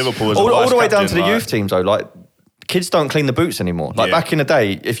that at Liverpool as all the way down to the youth teams though. Like, kids don't clean the boots anymore. Like, back in the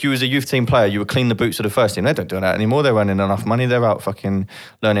day, if you was a youth team player, you would clean the boots of the first team. They don't do that anymore. They're earning enough money. They're out fucking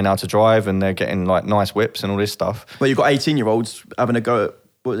learning how to drive, and they're getting like nice whips and all this stuff. Well, you've got 18-year-olds having a go at,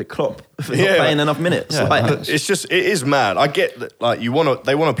 what is it, Klopp, for not playing enough minutes. Yeah. Like, it is mad. I get that, like, they want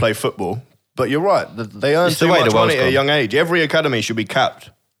to play football, but you're right. They earn It's the too way much the world's money at a gone. young age. Every academy should be capped,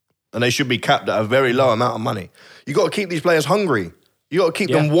 and they should be capped at a very low amount of money. You got to keep these players hungry. You got to keep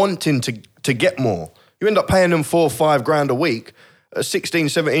them wanting to get more. You end up paying them $4 or $5 grand a week. A 16,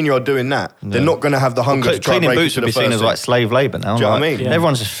 17-year-old doing that, they're not going to have the hunger to try and cleaning break boots into would the be seen first as team. like slave labour now. Do you know what I like, mean?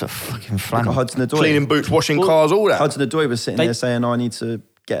 Everyone's just fucking flannel. Hudson-Odoi. Cleaning boots, washing cars, all that. Hudson-Odoi was sitting there saying, "I need to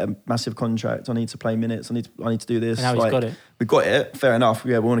get a massive contract. I need to play minutes. I need to do this." And now he's got it. We got it. Fair enough.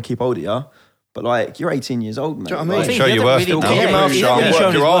 Yeah, we want to keep hold of you. But like, you're 18 years old, mate. Do you know what I mean? Like, Show your worth. Really Keep your mouth shut and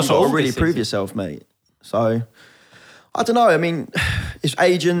work your arse off. really prove yourself, mate. So, I don't know. I mean, it's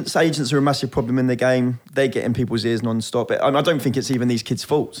agents. Agents are a massive problem in the game. They're getting people's ears non-stop. I don't think it's even these kids'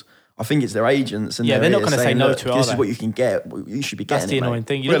 fault. I think it's their agents. And they're not going to say no "Look, to it, this are is they? what you can get. You should be getting That's the it, mate." annoying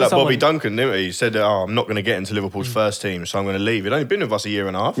thing. You Yeah, look like at Bobby someone- Duncan, didn't he? He said, I'm not going to get into Liverpool's first team, so I'm going to leave. He'd only been with us a year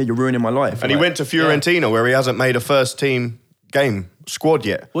and a half. Yeah, you're ruining my life. And he went to Fiorentina, where he hasn't made a first team game squad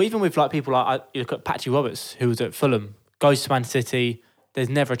yet. Well, even with like people like, you look at Patchy Roberts, who was at Fulham, goes to Man City. There's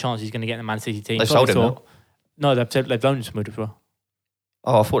never a chance he's going to get in the Man City team. They sold him, Thought- No, they've loaned him to Middlesbrough.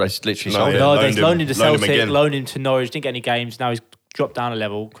 Oh, I thought they just literally No, sold yeah. him. No, loaned they've him- loaned him to loaned him Celtic, again. loaned him to Norwich, didn't get any games. Now he's dropped down a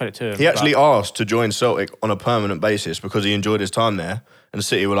level. Credit to him. He actually But- asked to join Celtic on a permanent basis because he enjoyed his time there. And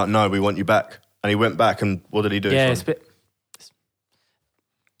City were like, "No, we want you back." And he went back, and what did he do? Yeah, for it's him? a bit.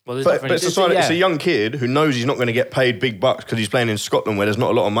 Well, there's But, nothing- but it's a young kid who knows he's not going to get paid big bucks because he's playing in Scotland where there's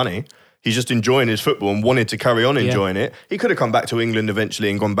not a lot of money. He's just enjoying his football and wanted to carry on enjoying it. He could have come back to England eventually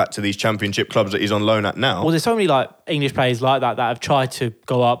and gone back to these championship clubs that he's on loan at now. Well, there's so many like English players like that have tried to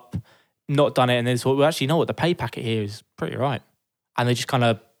go up, not done it, and then thought, well, actually, you know what? The pay packet here is pretty right, and they just kind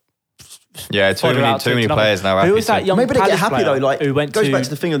of Yeah, too fodder many out to another- players now. Who was that young Maybe they get Palace happy player though. Like, who went goes to back to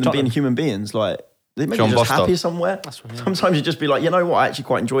the thing of them being Tottenham? human beings. Like, they make John you just Bostock. happy somewhere. That's right, yeah. Sometimes you just be like, you know what? I actually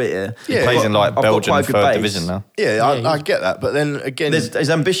quite enjoy it here. He plays in like I've got Belgian quite a good third base. division now. I get that. But then again, There's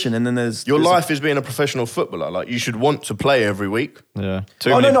ambition, and then there's your there's- life is being a professional footballer. Like, you should want to play every week. Yeah.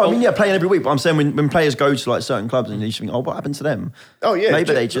 Oh no! I mean, yeah, playing every week. But I'm saying when players go to like certain clubs, and you just think, oh, what happened to them? Oh yeah,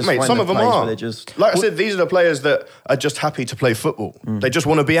 Maybe they just mate. find Some the of them place are. where they just Like I said, these are the players that are just happy to play football. They just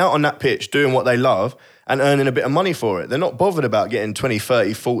want to be out on that pitch doing what they love and earning a bit of money for it. They're not bothered about getting 20,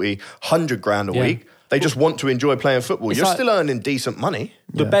 30, 40, 100 grand a week. They just want to enjoy playing football. It's You're like- still earning decent money.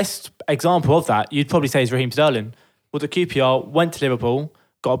 The best example of that, you'd probably say, is Raheem Sterling. Well, the QPR went to Liverpool,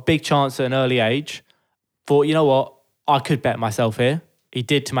 got a big chance at an early age, thought, you know what, I could bet myself here. He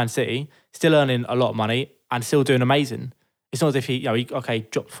did to Man City, still earning a lot of money and still doing amazing. It's not as if he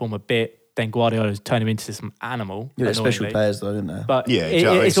dropped form a bit, then Guardiola's turned him into some animal. yeah, they're special annoyingly. players though, didn't they? But Yeah, do you know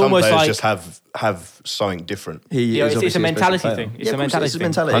what I mean? it's Some almost players like just have something different. Yeah, is it's a obviously mentality special thing. player. It's a of course, mentality it's a thing.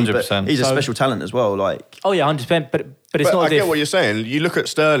 mentality. 100%. But he's a So- special talent as well. Like, oh yeah, 100%. But it's But not I as get if what you're saying. You look at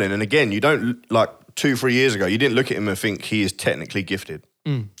Sterling, and again, you don't like 2-3 years ago, you didn't look at him and think he is technically gifted.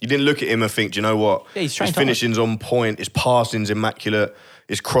 You didn't look at him and think, do you know what? Yeah, he's his trained finishing's on point, his passing's immaculate,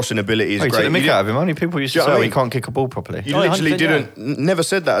 his crossing ability is He great. took the mick out of him. Only people used to Do you know say, what I he mean? can't kick a ball properly. He Oh, literally 100%, never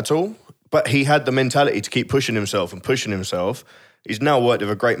said that at all. But he had the mentality to keep pushing himself and pushing himself. He's now worked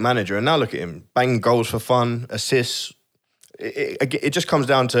with a great manager, and now look at him, banging goals for fun, assists. It just comes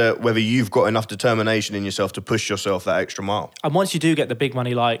down to whether you've got enough determination in yourself to push yourself that extra mile. And once you do get the big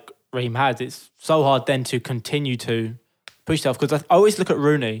money like Raheem has, it's so hard then to continue to push yourself. Because I always look at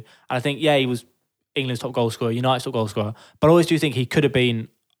Rooney and I think, yeah, he was England's top goal scorer, United's top goal scorer, but I always do think he could have been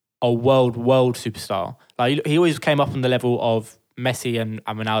a world superstar. Like he always came up on the level of Messi and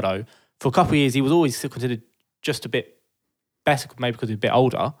Ronaldo. For a couple of years, he was always still considered just a bit better, maybe because he was a bit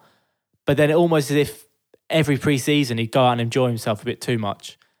older. But then it almost as if every pre-season he'd go out and enjoy himself a bit too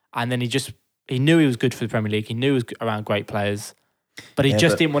much. And then he knew he was good for the Premier League. He knew he was around great players. But he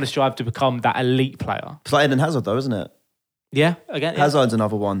just didn't want to strive to become that elite player. It's like Eden Hazard, though, isn't it? Yeah, again. Yeah. Hazard's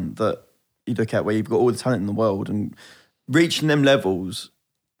another one that you look at where you've got all the talent in the world and reaching them levels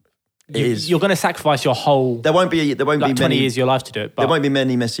You're going to sacrifice your whole There won't be 20 many years of your life to do it. But there won't be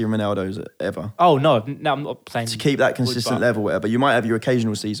many Messi and Ronaldos ever. Oh, no, I'm not saying... To keep that consistent but- level, whatever. You might have your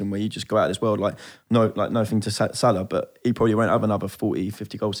occasional season where you just go out of this world like nothing to Salah, but he probably won't have another 40,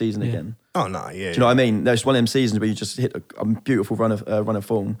 50 goal season again. Oh, no, yeah. Do you know what I mean? There's one of them seasons where you just hit a beautiful run of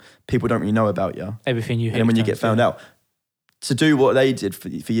form. People don't really know about you. Everything you And hit. then when you get turns, found yeah. out, to do what they did for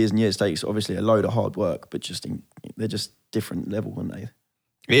years and years takes obviously a load of hard work, but they're just different level, aren't they?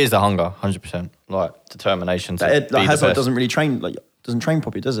 It is the hunger, 100%. Like, determination to be the Hazard best. doesn't really train, doesn't train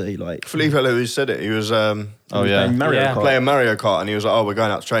properly, does he? Like, Felipe Luis said it. He was playing Mario Yeah. Kart. playing Mario Kart and he was like, oh, we're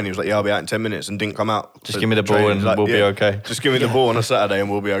going out to train. He was like, yeah, I'll be out in 10 minutes and didn't come out. Just for give me the ball training. and we'll be okay. Just give me the ball on a Saturday and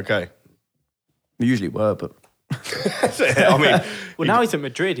we'll be okay. We usually were, but I mean, Well, now he's at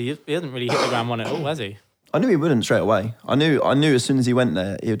Madrid. He hasn't really hit the ground running at all, has he? I knew he wouldn't straight away. I knew as soon as he went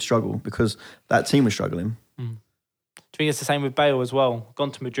there, he would struggle because that team was struggling. Do you think it's the same with Bale as well?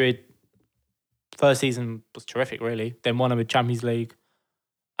 Gone to Madrid. First season was terrific, really. Then won him a Champions League.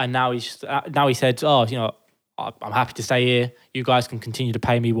 And now he said, oh, I'm happy to stay here. You guys can continue to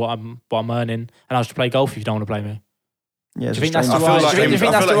pay me what I'm earning, and I'll just play golf if you don't want to play me. Yeah, Do you think that's I the feel right- like do you him, think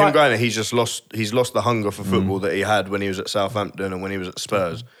I that's feel the like him right- going there, he's lost the hunger for football that he had when he was at Southampton and when he was at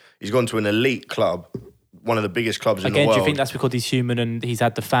Spurs. He's gone to an elite club, one of the biggest clubs in the Again, world. do you think that's because he's human and he's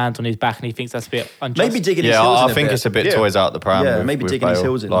had the fans on his back and he thinks that's a bit unjust? maybe digging his Yeah, heels in I a think bit. it's a bit Yeah. toys out the pram. Yeah, with, maybe with digging his Bale.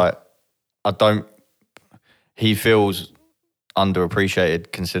 heels in. Like, he feels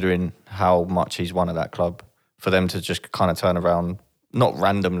underappreciated considering how much he's won at that club. For them to just kind of turn around, not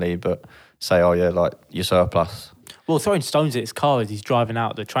randomly, but say, oh yeah, like, you're surplus. Well, throwing stones at his car as he's driving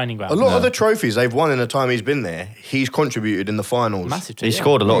out the training ground. a lot of the trophies they've won in the time he's been there, he's contributed in the finals. Massive. He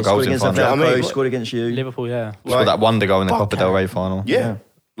scored a lot of Scored goals in against finals. Atletico, Yeah, I mean, scored against you. Liverpool, yeah. Scored that wonder goal in the Copa del Rey Bucket. final. Yeah.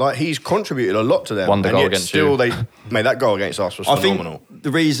 Like, he's contributed a lot to them. Wonder and goal yet against still you. they made that goal against us was I think phenomenal.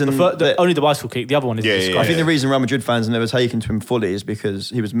 the reason Only the bicycle kick. The other one is Yeah, just yeah, I think the reason Real Madrid fans have never taken to him fully is because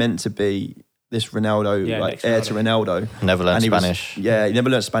he was meant to be this Ronaldo, Yeah, like next heir Ronaldo. to Ronaldo. Never learned And he was- Spanish. he never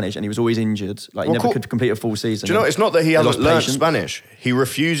learned Spanish and he was always injured. Like, he Well, never cool. could complete a full season. Do you know, it's not that he lost hasn't learnt patience. Spanish. He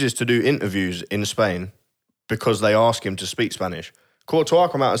refuses to do interviews in Spain because they ask him to speak Spanish. Courtois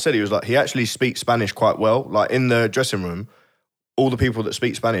came out and said he actually speaks Spanish quite well. Like, in the dressing room, all the people that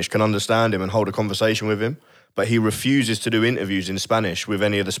speak Spanish can understand him and hold a conversation with him, but he refuses to do interviews in Spanish with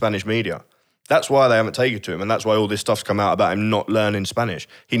any of the Spanish media. That's why they haven't taken to him, and that's why all this stuff's come out about him not learning Spanish.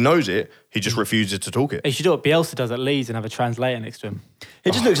 He knows it, he just refuses to talk it. He should do what Bielsa does at Leeds and have a translator next to him.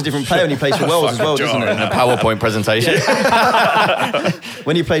 He just looks a different player when he plays for Wales as well, doesn't A he? PowerPoint presentation.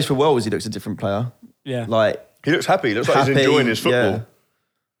 When he plays for Wales, he looks a different player. Yeah. Like, He looks happy. He looks like he's enjoying his football. yeah.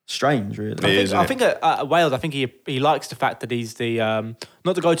 Strange, really. He is, I isn't think at Wales, I think he likes the fact that he's the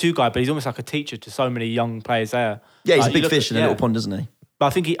not the go-to guy, but he's almost like a teacher to so many young players there. Yeah, he's Like, a big you look fish at- in a little pond, isn't he? But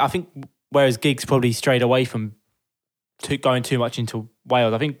I think whereas Giggs probably strayed away from going too much into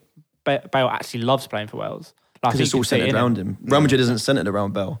Wales. I think Bale actually loves playing for Wales. Like, I Because think it's all you can see it centred in around him. Real Madrid isn't centred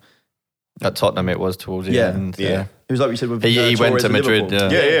around Bell. At Tottenham, it was towards the Yeah. end. Yeah. It was like we said with He went Torres to at Madrid.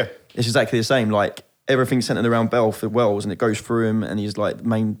 Liverpool. Yeah. It's exactly the same. Like, everything's centred around Bell for Wales and it goes through him and he's like the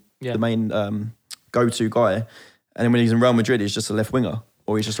main go-to guy. And then when he's in Real Madrid, he's just a left winger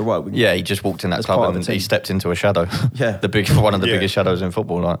or he's just a right winger. Yeah, he just walked in that As part club of the and he team. stepped into a shadow. Yeah. One of the Yeah. biggest shadows in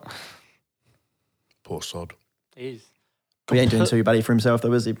football. Like, Poor sod. He is. He ain't doing too badly for himself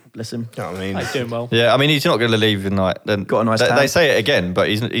though, is he? Bless him. You know what I mean? He's doing well. yeah, I mean, he's not going to leave in like. Got a nice they tan. say it again, but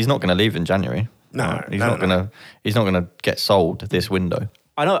he's not going to leave in January. No, he's no, not no. going to. He's not going to get sold this window.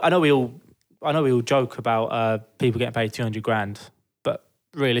 I know we all joke about people getting paid 200 grand, but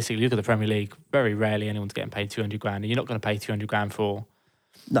realistically, look at the Premier League. Very rarely anyone's getting paid 200 grand, and you're not going to pay 200 grand for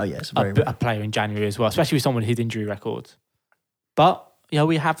No, yeah, it's very a player in January as well, especially with someone with his injury record. But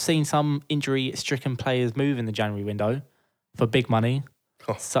we have seen some injury-stricken players move in the January window for big money,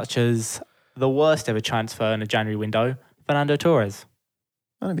 such as the worst ever transfer in a January window, Fernando Torres.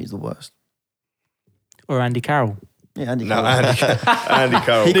 I don't think he's the worst. Or Andy Carroll. Yeah, Andy No, Carroll. Andy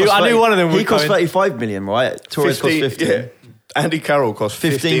Carroll. I knew one of them would He cost come in. 35 million, right? Torres cost 50. Yeah. Andy Carroll cost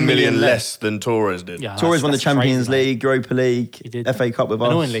 15 million million less than Torres did. Yeah, Torres won the that's Champions crazy, mate. League, Europa League, He did. FA Cup with us.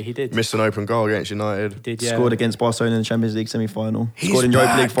 Annoyingly, he did. Missed an open goal against United. He did, yeah. Scored against Barcelona in the Champions League semi-final. He's Scored in Europa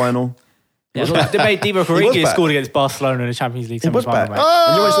back. League final. Yeah, look, debate Divock was Origi back. scored against Barcelona in the Champions League He was semi-final, back. mate.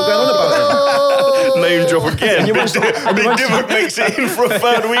 And you want to stop going on about him? Name drop again. And you Big won't stop- and you won't Divock makes it in for a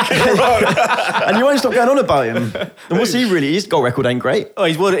third week in a row. And you won't stop going on about him. And what's he really? His goal record ain't great. Oh,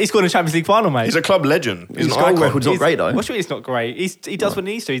 he scored in the Champions League final, mate. He's a club legend. He's His an goal icon. record's not great though. What's it's not great? He does what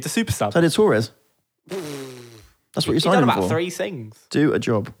he needs to. He's a super sub. So did Torres. That's what you're He's done signing about for. 3 things. Do a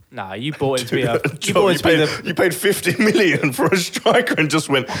job. Nah, you bought him to be Job, you paid 50 million for a striker and just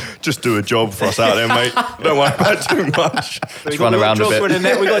went, just do a job for us out there, mate. Don't worry about too much. Just run around a bit.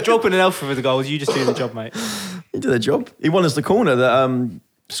 We got Drogba and Elford for the goals. You just do the job, mate. He did a job. He won us the corner that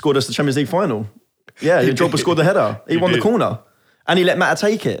scored us the Champions League final. Yeah, Drogba scored the header. He won did. the corner. And he let Mata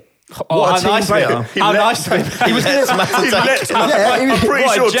take it. Oh, What a how team nice player. of him. How nice of him. He was I'm pretty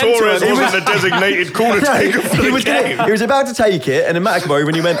What a sure gentleman. Torres He wasn't a designated corner taker for he the was game. he was about to take it, and then Matt came over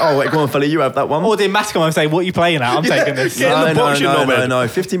and he went, "Oh wait, go on, fella, you have that one." Or did Matt come and say, what are you playing at? I'm taking this. Get in the box, you no, knobhead. no.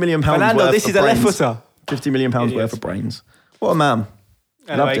 £50 million Fernando, worth this of is a left brains. footer. £50 million worth Idiots. of brains. What a man. Loved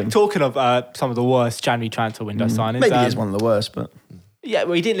Anyway, him. talking of some of the worst January transfer window signings. Maybe he's one of the worst, but Yeah,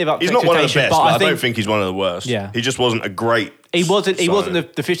 well, he didn't live up to He's not one of the expectation, best, but but I I don't think think he's one of the worst. Yeah. He just wasn't a great he wasn't signing.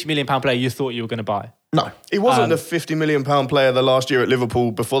 the £50 million player you thought you were going to buy. no. He wasn't the £50 million player the last year at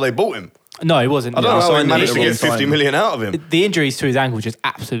Liverpool before they bought him. No, he wasn't. I don't know how he signed him managed at to the get wrong 50 time. million out of him. The injuries to his ankle just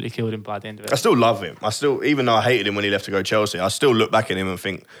absolutely killed him by the end of I it. still love him. Even though I hated him when he left to go Chelsea, I still look back at him and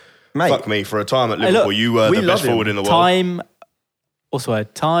think, Mate, fuck me, for a time at Hey, Liverpool, look, you were we the best love him. forward in the world. Time, what's the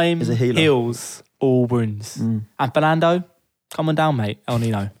word? Time Is a healer. heals all wounds. And Fernando, come on down, mate. El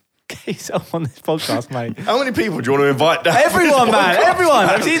Nino. Get yourself on this podcast, mate. How many people do you want to invite down? Everyone, man. Everyone.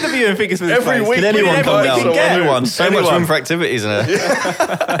 I'm interviewing figures for this Every place. week, Can anyone Everyone come we down? can get. Anyone. So much Anyone. room for activities in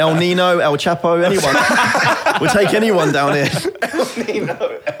there. El Nino, El Chapo, anyone. We'll take anyone down here.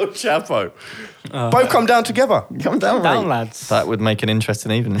 El Chapo. Both come down together. Come down, Down, mate. lads. That would make an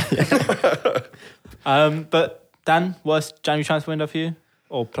interesting evening. But Dan, worst January transfer window for you?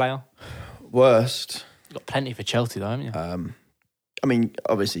 Or player? Worst. You've got plenty for Chelsea, though, haven't you? I mean,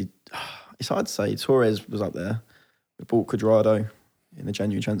 obviously, it's hard to say. Torres was up there. We bought Cuadrado in the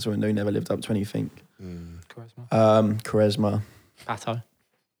January transfer window. He never lived up to anything. Quaresma. Pato.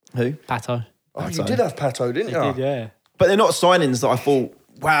 Who? Pato. Oh, you did have Pato, didn't you? Did, yeah. But they're not signings that I thought,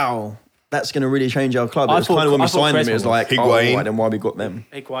 wow, that's going to really change our club. It I was thought- kind of when I we thought signed them, it Quaresma was like, was. oh, Higuain. right, then why we got them?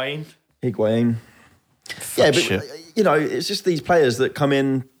 Higuain. Higuain. Yeah, but, shit. you know, it's just these players that come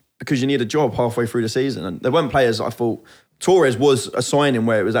in because you need a job halfway through the season. And there weren't players that I thought, Torres was a signing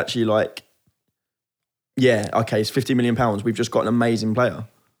where it was actually like, yeah, okay, it's £50 million. We've just got an amazing player.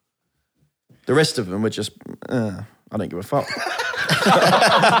 The rest of them were just, I don't give a fuck.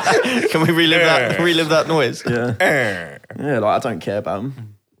 Can we relive that noise? Yeah, like I don't care about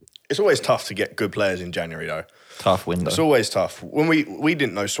them. It's always tough to get good players in January, though. Tough window. It's always tough. When we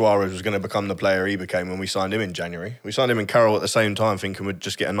didn't know Suarez was going to become the player he became when we signed him in January. We signed him in Carroll at the same time, thinking we'd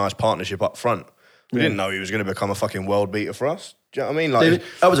just get a nice partnership up front. We didn't know he was going to become a fucking world beater for us. Do you know what I mean? Like,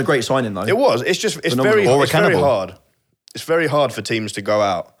 That was a great signing, though. it was. It's just it's Phenomenal. very Or a it's very cannibal. hard. It's very hard for teams to go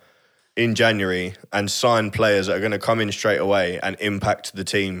out in January and sign players that are going to come in straight away and impact the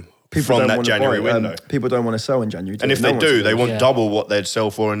team from don't that wanna January buy, window. people don't want to sell in January. And if No they one do, wants they to. want Yeah. double what they'd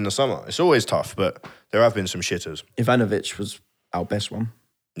sell for in the summer. It's always tough, but there have been some shitters. Ivanovic was our best one.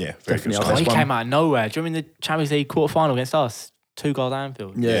 Yeah, very Definitely good our Oh, sign. he one. came out of nowhere. Do you remember the Champions League quarter final against us? 2 goals at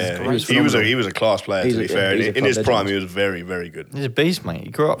Anfield. Yeah, Yeah, he was he was phenomenal. a class player, He's to a- be fair. he's a In club his prime, legend. he was very, very good. He's a beast, mate. He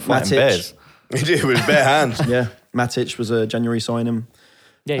grew up fighting Matic. bears. He did with bare hands. Yeah, Matic was a January signing.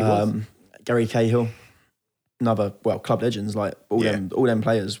 Yeah, he was. Gary Cahill, another club legends. Like all them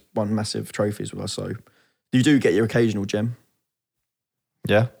players won massive trophies with us. So you do get your occasional gem.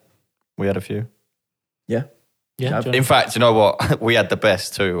 Yeah, we had a few. Yeah, Yeah. In fact, you know what? We had the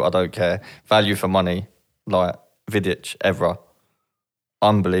best too. I don't care. Value for money, like Vidic, Evra.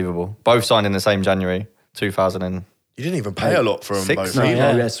 Unbelievable. Both signed in the same January, 2000. You didn't even pay a lot for them Six? both. no,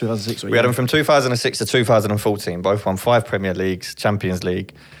 yeah. yes, 2006. We had them from 2006 to 2014. Both won 5 Premier Leagues, Champions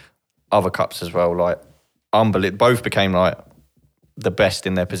League, other cups as well. Like, unbelievable. Both became like the best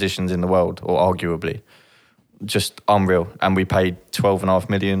in their positions in the world, or arguably. Just unreal. And we paid 12.5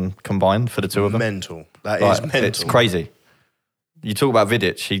 million combined for the two of them. Mental. That is mental. It's crazy. You talk about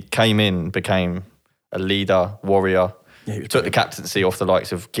Vidic, he came in, became a leader, warrior, took the captaincy off the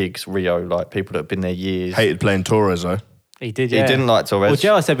likes of Giggs, Rio, like people that have been there years. Hated playing Torres though. He did, He didn't like Torres. Well,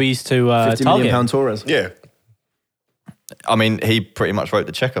 Gerrard said we used to £50 target million him. Torres. Yeah. I mean, he pretty much wrote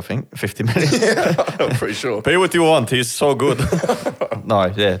the check, I think, 50 million. I'm pretty sure. Pay what you want, he's so good. No,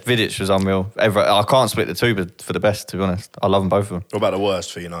 yeah, Vidic was unreal. I can't split the two but for the best, to be honest. I love them both of them. What about the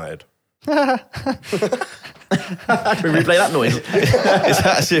worst for United? Can we replay that noise? Is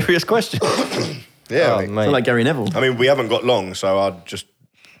that a serious question? Yeah, Oh, mate. mate. Sound like Gary Neville. I mean, we haven't got long, so I'd just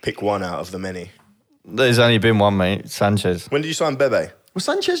pick one out of the many. There's only been one, mate, Sanchez. When did you sign Bebe? Was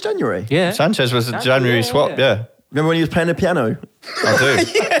Sanchez January? Yeah. Sanchez was a January swap, yeah. Remember when he was playing the piano? I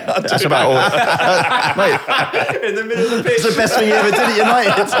do. That's about all. Mate, In the middle of the pitch. It's the best thing he ever did at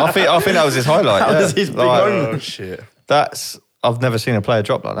United. I think that was his highlight. That yeah. was his big Like, moment. Oh, shit. I've never seen a player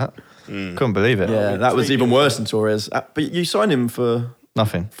drop like that. Couldn't believe it. Yeah, that was even worse than Torres. But you signed him for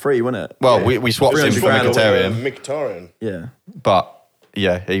Nothing. free, wasn't it? Well, we swapped him for 300 grand. Mkhitaryan, Mkhitaryan. Yeah. but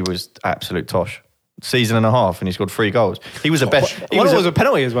yeah, he was absolute tosh. Season and a half, and he scored 3 goals. He was the best. He One was was a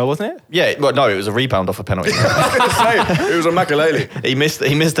penalty as well, wasn't it? yeah, well, no, it was a rebound off a penalty. It was a Makaleli. He missed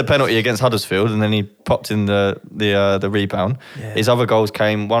the penalty against Huddersfield, and then he popped in the rebound. Yeah. His other goals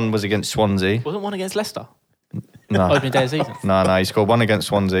came. One was against Swansea. Wasn't one against Leicester? No, Opening day of the season. no, he scored one against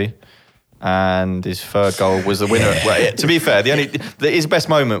Swansea, and his third goal was the winner. Well, to be fair, his best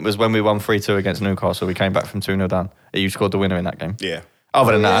moment was when we won 3-2 against Newcastle. We came back from 2-0 down. He scored the winner in that game. Yeah.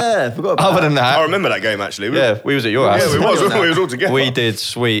 Other than that, Yeah, forgot about other than that, I remember that game, actually. yeah, we was at your house. Yeah, we was. We was all together. We did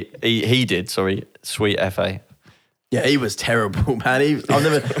sweet. He did. Sorry, sweet FA. Yeah, he was terrible, man.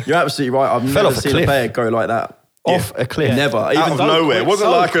 You're absolutely right. I've Fell never off a seen cliff. a player go like that. Off a cliff. Never. Out Even of so nowhere. quick, It wasn't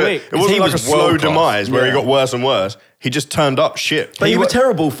so like quick. it wasn't He like a was slow world-class. demise where he Yeah. got worse and worse. He just turned up shit. But he was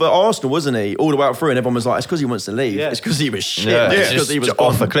terrible for Arsenal, wasn't he? All the way up through, and everyone was like, "It's because he wants to leave. Yeah. It's because he was shit. Yeah, mate. It's it's because just he was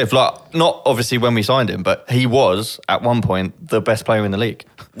off gone." a cliff. Like, not obviously when we signed him, but he was at one point the best player in the league.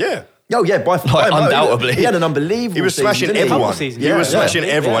 Yeah. Oh yeah, by undoubtedly. He had an unbelievable. He was season, smashing didn't he? everyone. seasons, He yeah. was smashing Yeah.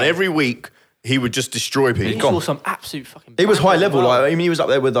 everyone. Yeah. Every week, he would just destroy He people. saw some absolute fucking. He was high bangers as level. well. Like, I mean, he was up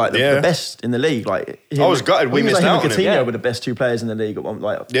there with like the Yeah. best in the league. Like I was gutted we him missed and out on him. Coutinho Yeah. were the best 2 players in the league at one.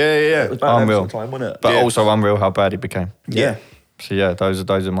 Like Yeah. it was about Unreal. that time, wasn't it? But Yeah. also unreal how bad he became. yeah, So yeah, those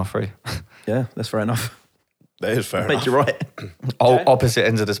are my 3. yeah, that's fair enough. That is fair I think enough. you're right. Opposite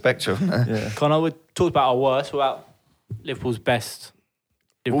ends of the spectrum. Yeah. Connor, we talked about our worst. What about Liverpool's best?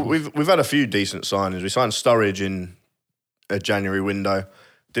 Well, we've had a few decent signings. We signed Sturridge in a January window.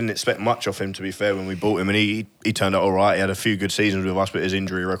 Didn't expect much of him, to be fair, when we bought him, and he turned out all right. He had a few good seasons with us, but his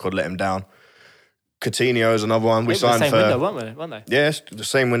injury record let him down. Coutinho is another one. We They were the signed same for window, weren't they? yes, the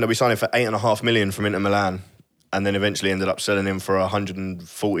same window. We signed him for 8.5 million from Inter Milan, and then eventually ended up selling him for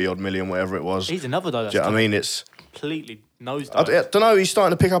 140 odd million, whatever it was. He's another though. That's Do you know what I mean? It's completely nosed. I don't know. He's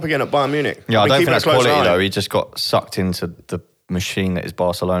starting to pick up again at Bayern Munich. Yeah, I I've been don't think keeping a that's close quality eye. though. He just got sucked into the machine that is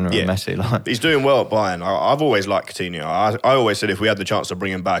Barcelona and Messi. Like, He's doing well at Bayern. I've always liked Coutinho. I always said if we had the chance to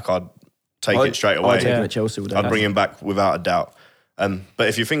bring him back, I'd take it straight away. I'd take him at Chelsea all day. I'd bring him back without a doubt. But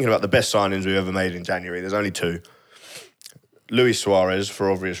if you're thinking about the best signings we've ever made in January, there's only 2. Luis Suarez, for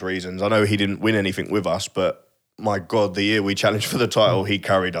obvious reasons. I know he didn't win anything with us, but my God, the year we challenged for the title, he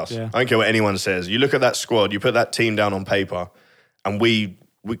carried us. Yeah. I don't care what anyone says. You look at that squad, you put that team down on paper, and we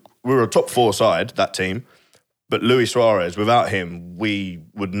were a top 4 side, that team. But Luis Suarez, without him, we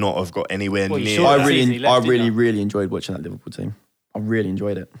would not have got anywhere Well, you near. saw I that season he left, didn't you? really enjoyed watching that Liverpool team. I really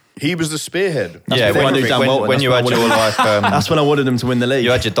enjoyed it. He was the spearhead. yeah, before I knew Dan Walton. when That's you when had I your like, That's when I wanted them to win the league.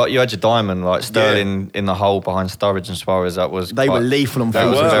 you had your diamond like Sterling in the hole behind Sturridge and Suarez. That was They were lethal on That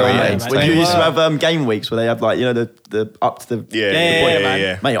field. was were, very man. When entertaining. you used to have game weeks where they had like the up to the Yeah,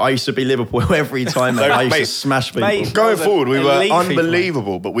 man. Mate, I used to be Liverpool every time. Mate. I used to Mate, smash people. mate, Going That was forward, we were elite FIFA,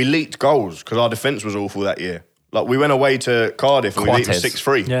 unbelievable, but we leaked goals because our defence was awful that year. Like, we went away to Cardiff and we beat them Coates.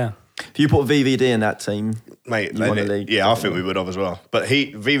 6-3. Yeah. If you put VVD in that team, Mate, You won the league. yeah, I think we would have as well. But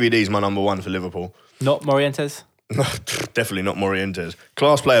VVD's my number 1 for Liverpool. Not Morientes. Definitely not Morientes.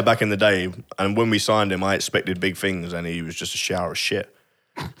 Class player back in the day, and when we signed him, I expected big things, and he was just a shower of shit.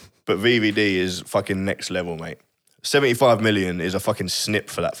 But VVD is fucking next level, mate. 75 million is a fucking snip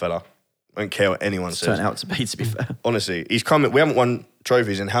for that fella. I don't care what anyone says. turned out to be fair. Honestly, he's come. We haven't won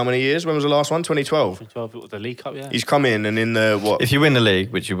trophies in how many years? When was the last one? 2012. 12 it was the League Cup, yeah. He's come in, and in the what? If you win the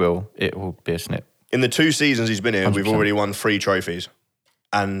league, which you will, it will be a snip. In the 2 seasons he's been here, we've 100%. already won 3 trophies,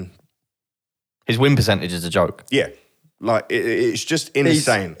 and His win percentage is a joke. yeah, like it's just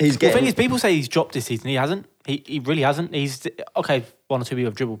insane. He's The thing getting. is, people say he's dropped this season. He hasn't. He really hasn't. He's okay. One or two people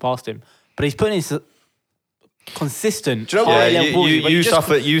have dribbled past him, but he's putting his consistent. Do you know high what? level balls, but You you've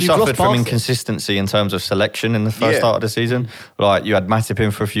suffered lost from past it. inconsistency in terms of selection in the first start of the season. Like you had Matip in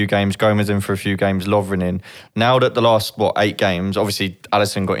for a few games, Gomez in for a few games, Lovren in. Now that the last 8 games, obviously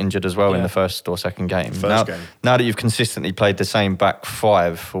Alisson got injured as well in the first or second game. First game. Now that you've consistently played the same back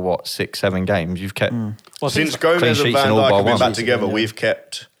 5 for 6-7 games, you've kept Since Gomez and sheets Van in all Dijk bar have been one. back together, we've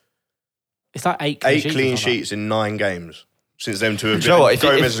kept It's like 8 8 sheets or clean something. sheets in 9 games since them two have Do you know been. what?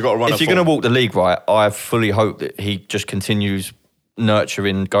 Gomez has got to run if you're going to walk the league right, I fully hope that he just continues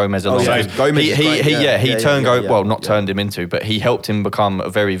nurturing Gomez along. yeah. Gomez is great, He turned yeah. turned him into, but he helped him become a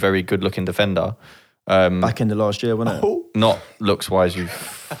very, very good looking defender. Back end of last year, wasn't it? Not looks wise, you.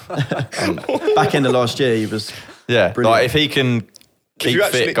 Back end of last year, he was. Yeah, Brilliant. like if he can keep you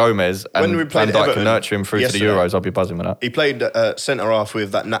actually- fit Gomez when and we played Van Dijk Everton can nurture him through to yesterday, the Euros, I'll be buzzing with that. He played centre half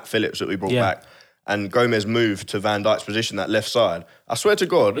with that Nat Phillips that we brought back, and Gomez moved to Van Dijk's position, that left side. I swear to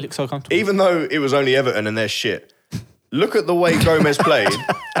God, He looks so comfortable. even though it was only Everton and they're shit, look at the way Gomez played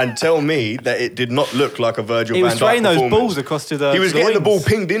and tell me that it did not look like a Virgil He van was Dijk throwing those performance. balls across to the. He was to the getting the ball wings.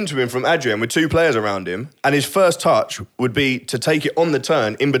 pinged into him from Adrian with 2 players around him, and his first touch would be to take it on the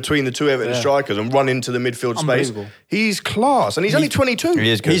turn in between the 2 Everton strikers and run into the midfield space. Unbelievable. He's class, and he's only 22. He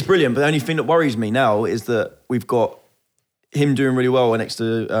is good. He's brilliant, but the only thing that worries me now is that we've got him doing really well next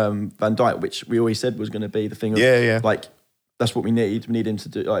to Van Dijk, which we always said was going to be the thing. Of, Yeah. Like, that's what we need. We need him to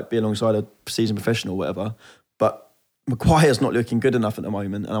do, like, be alongside a seasoned professional or whatever. But Maguire's not looking good enough at the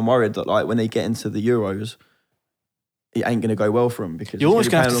moment, and I'm worried that, like, when they get into the Euros, it ain't going to go well for him because You're almost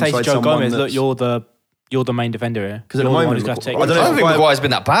going to have to say to Joe Gomez, "Look, "Look, you're the main defender here." Because at the You're one moment, who's gonna have to take I don't I know don't if think Maguire- Maguire's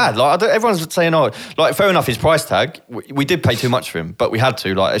been that bad. Like everyone's saying, like fair enough, his price tag. We did pay too much for him, but we had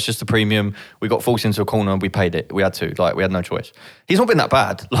to. Like it's just a premium. We got forced into a corner and we paid it. We had to. Like we had no choice. He's not been that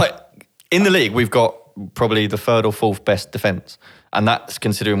bad. Like in the league, we've got probably the 3rd or 4th best defence, and that's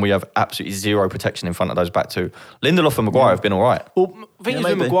considering we have absolutely zero protection in front of those back 2. Lindelof and Maguire have been all right. Well, the thing is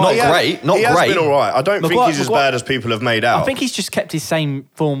with maybe. Maguire, Not great, not he has great. been all right. I don't Maguire- think he's as Maguire- bad as people have made out. I think he's just kept his same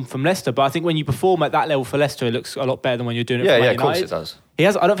form from Leicester, but I think when you perform at that level for Leicester, it looks a lot better than when you're doing it Yeah, for yeah, Man of course United. it does. He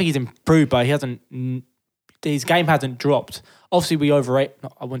has. I don't think he's improved, but he hasn't. His game hasn't dropped. Obviously, we overrate.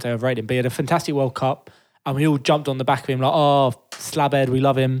 I wouldn't say overrate him, but he had a fantastic World Cup, and we all jumped on the back of him like, "Oh, slabhead, we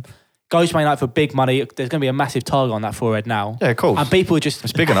love him." Goes to Man United for big money. There's going to be a massive target on that forehead now. Yeah, of course. And people are just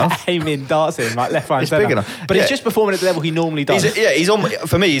It's big enough. aiming darts at him like left, right, and It's centre. big enough. But Yeah. he's just performing at the level he normally does. He's on.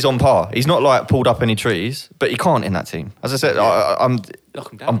 For me, he's on par. He's not like pulled up any trees, but he can't in that team. As I said, I'm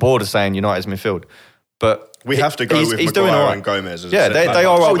Lock him down. I'm bored of saying United's midfield, but we have to go with he's doing Maguire all right. and Gomez. As Yeah, a they centre-back. are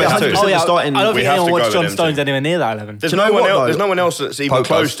our Oh, best yeah, two. 100%. Oh yeah, starting- I don't we think have to anyone go wants with John them Stones two. anywhere near that 11. There's Do you know no one what, else. though? There's no one else that's even Pope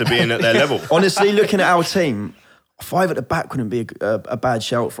close does. to being at their level. Honestly, looking at our team, 5 at the back wouldn't be a bad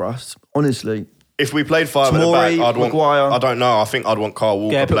shout for us. Honestly. If we played 5 at the Tomori, back, I'd want. Maguire. I don't know. I think I'd want Carl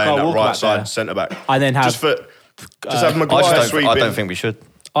Walker Yeah, put playing Kyle that Walker right back side there. centre back. And then have just have I Maguire just sweep don't, I in. don't think we should.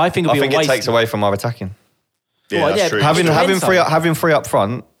 I think it'll I be think a it waste. takes away from our attacking. Yeah, Well, that's yeah, true. Having Enzo. having three up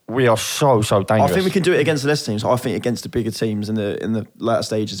front, we are so I dangerous. think we can do it against the Leicester teams. I think against the bigger teams in the latter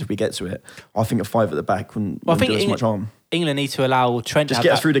stages, if we get to it, I think a 5 at the back wouldn't Well, I think do us much harm. England need to allow Trent to Just have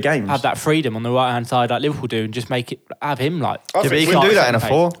get us that, through the games. have that freedom on the right hand side like Liverpool do, and just make it have him like. I Yeah, but think you we- can do that in a Pace.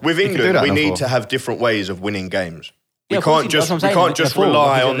 4. With You can do England, that we in a need 4. to have different ways of winning games. Yeah, We of course can't you- that's just what I'm we saying, can't just the 4, rely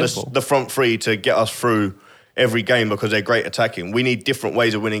like on you did at Liverpool. the front three to get us through every game because they're great attacking. We need different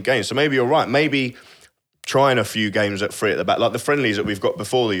ways of winning games. So maybe you're right. Maybe trying a few games at 3 at the back, like the friendlies that we've got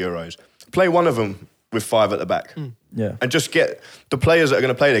before the Euros. Play one of them with 5 at the back. Yeah. And just get the players that are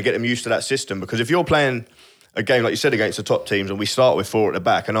going to play there, get them used to that system. Because if you're playing a game, like you said, against the top teams, and we start with 4 at the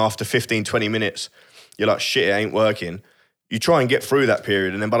back, and after 15, 20 minutes, you're like, shit, it ain't working. You try and get through that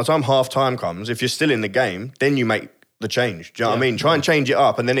period. And then by the time half time comes, if you're still in the game, then you make the change. Do you know what I mean? Try and change it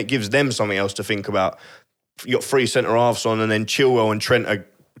up, and then it gives them something else to think about. You got 3 centre halves on, and then Chilwell and Trent are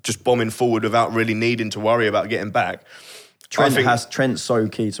just bombing forward without really needing to worry about getting back. Trent's so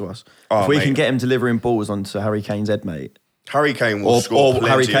key to us. Oh, if we mate. can get him delivering balls onto Harry Kane's head, mate, Harry Kane will score or plenty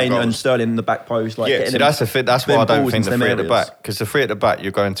Harry of Kane goals. and Sterling in the back post, like Yeah, getting See, them- that's that's why I them don't balls think the into them 3 at the areas. back, because the 3 at the back,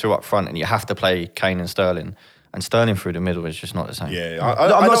 you're going 2 up front, and you have to play Kane and Sterling, and Sterling through the middle is just not the same. Yeah, No, I I'm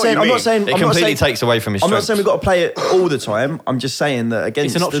know not what saying. you I'm mean. not saying. It I'm not completely saying, takes away from his I'm strengths. not saying we've got to play it all the time. I'm just saying that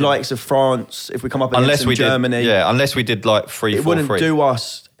against an the option. likes of France, if we come up against unless them, we Germany, did, unless we did like 3-4-3. it wouldn't do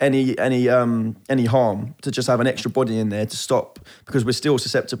us any harm to just have an extra body in there to stop, because we're still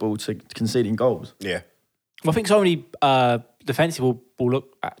susceptible to conceding goals. Yeah. Well, I think so many defensive will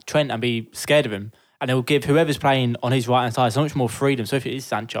look at Trent and be scared of him, and it will give whoever's playing on his right hand side so much more freedom. So if it is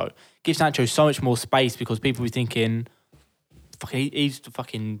Sancho, give Sancho so much more space, because people will be thinking, fucking, he's the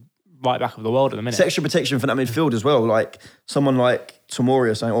fucking right back of the world at the minute. It's extra protection for that midfield as well. Like someone like Tomori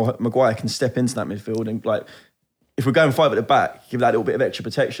or something, or Maguire can step into that midfield and like, if we're going 5 at the back, give that little bit of extra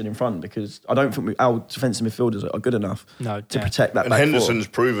protection in front, because I don't think our defensive midfielders are good enough to protect that. And back Henderson's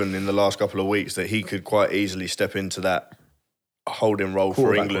four. proven in the last couple of weeks that he could quite easily step into that holding role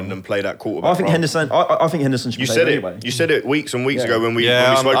for England and play that quarterback. I think role. I think Henderson should You play said it. anyway. You said it weeks and weeks ago when we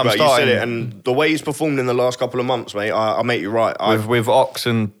Yeah, spoke I'm about it. You said starting- it, and the way he's performed in the last couple of months, mate, I make you right. With Ox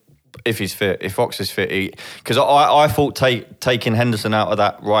and if he's fit, if Ox is fit, because I thought taking Henderson out of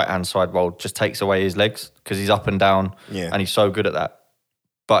that right hand side role just takes away his legs because he's up and down, and he's so good at that.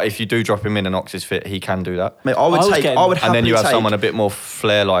 But if you do drop him in and Ox is fit, he can do that. Mate, I would happily and then you have take someone a bit more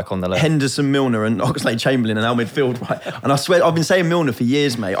flair-like on the left. Henderson, Milner and Oxlade-Chamberlain in our midfield, right? And I swear, I've been saying Milner for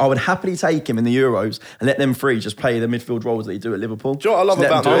years, mate. I would happily take him in the Euros and let them three just play the midfield roles that they do at Liverpool. Do you know what I love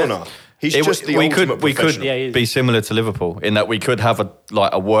Just let about them do it. Milner? He's just the ultimate professional. Yeah, he is. be similar to Liverpool in that we could have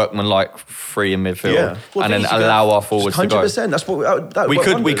a workman-like three in midfield Yeah. and then allow our forwards to go. 100%. That's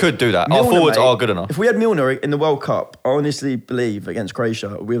what We could do that. Our forwards are good enough. If we had Milner in the World Cup, I honestly believe against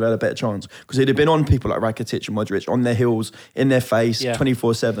Croatia we'd have had a better chance, because he'd have been on people like Rakitic and Modric on their heels, in their face,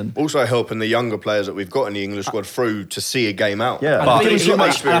 24/7. Also helping the younger players that we've got in the English squad through to see a game out. Yeah, But- give him too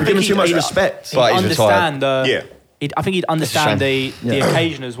much. Give him too much respect. But he's understand I think he'd a understand shame. the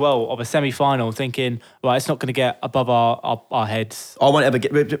occasion as well of a semi-final, thinking, right, it's not going to get above our heads. I won't ever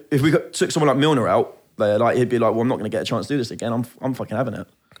get. If we took someone like Milner out, like he'd be like, well, I'm not going to get a chance to do this again. I'm fucking having it.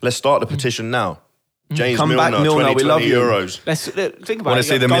 Let's start the petition now. James Come Milner, back, Milner, 2020 we love you. Euros. Let's think about Wanna it.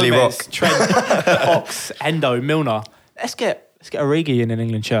 see You the got Millie Gomez, Rock? Trent, Ox, Endo, Milner. Let's get Origi in an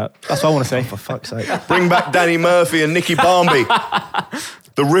England shirt. That's what I want to say. For fuck's sake, Bring back Danny Murphy and Nicky Barmby.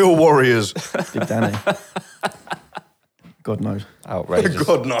 The real warriors. big Danny. God knows. Outrageous.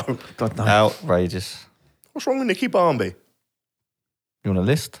 God, no. God knows. Outrageous. What's wrong with Nicky Barmby? You want a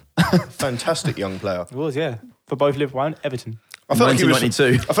list? Fantastic young player. It was, yeah. For both Liverpool and Everton. I felt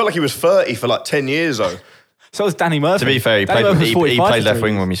 1992. like he was 30 for like 10 years though. So was Danny Murphy. To be fair, he Danny played, Murphy was he 45 played for left 3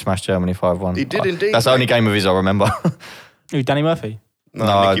 wing years. when we smashed Germany 5-1. He did indeed, That's the only mate. game of his I remember. Who, Danny Murphy?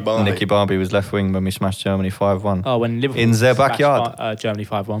 No, Nicky Barmby. Nicky Barmby was left wing when we smashed Germany 5-1. Oh, when Liverpool In their smashed, backyard. Germany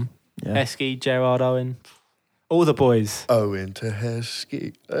 5-1. Yeah. Esky, Gerrard, Owen. All the boys. Owen to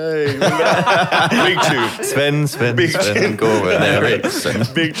Heskey. Hey, big tune. Sven, Big Sven, tune. Goran, Eriksson.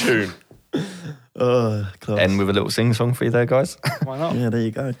 Big tune. Class. End with a little sing-song for you there, guys. Why not? Yeah, there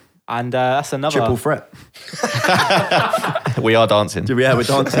you go. And that's another... Triple threat. We are dancing. Yeah, we're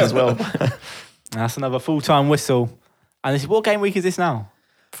dancing as well. That's another full-time whistle. And this, what game week is this now?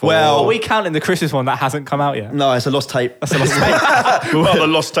 Well, Are we counting the Christmas one that hasn't come out yet? no, it's a lost tape. That's a lost tape. Well, the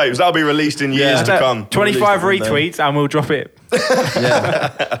lost tapes. That'll be released in years to come. 25 Release it one day. retweets and we'll drop it.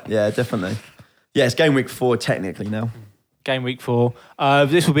 Yeah, definitely. Yeah, it's game week 4 technically now. Game week 4.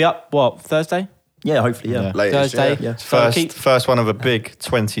 This will be up, Thursday? Yeah, hopefully, yeah. Latest, Thursday. Yeah. So First one of a big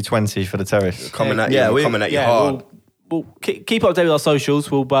 2020 for the Terrace. Coming at you, Yeah, coming at you hard. We'll keep up to date with our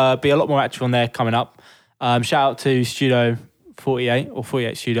socials. We'll be a lot more active on there coming up. Shout out to Studio 48 or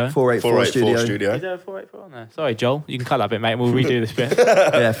 48 Studio. 484 Studio. Studio. Is there a 484 on there? Sorry, Joel. You can cut that bit, mate. We'll redo this bit.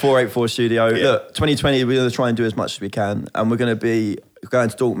 Yeah, 484 Studio. Look, 2020, we're going to try and do as much as we can. And we're going to be going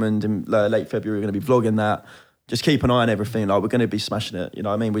to Dortmund in late February. We're going to be vlogging that. Just keep an eye on everything. Like, we're going to be smashing it. You know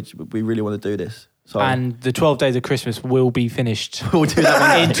what I mean? We really want to do this. So And the 12 days of Christmas will be finished we'll do that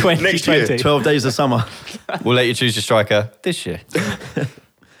one in 2020. 12 days of summer. We'll let you choose your striker this year.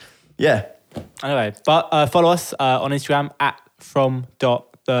 Yeah. Anyway, but follow us on Instagram at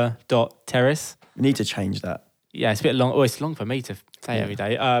from.the.terrace. We need to change that. Yeah, it's a bit long. Oh, it's long for me to say every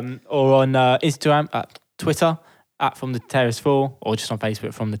day. Or on Instagram, at Twitter, at From the Terrace 4, or just on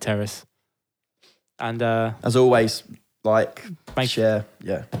Facebook, From the Terrace. And As always, like, Make- share.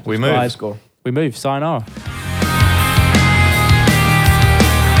 Yeah. We Subscribe. move. Score. we move. Sayonara.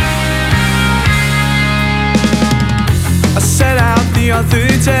 I set out the other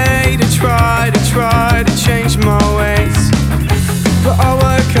day to try to change my ways, but I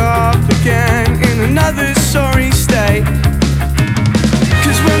work hard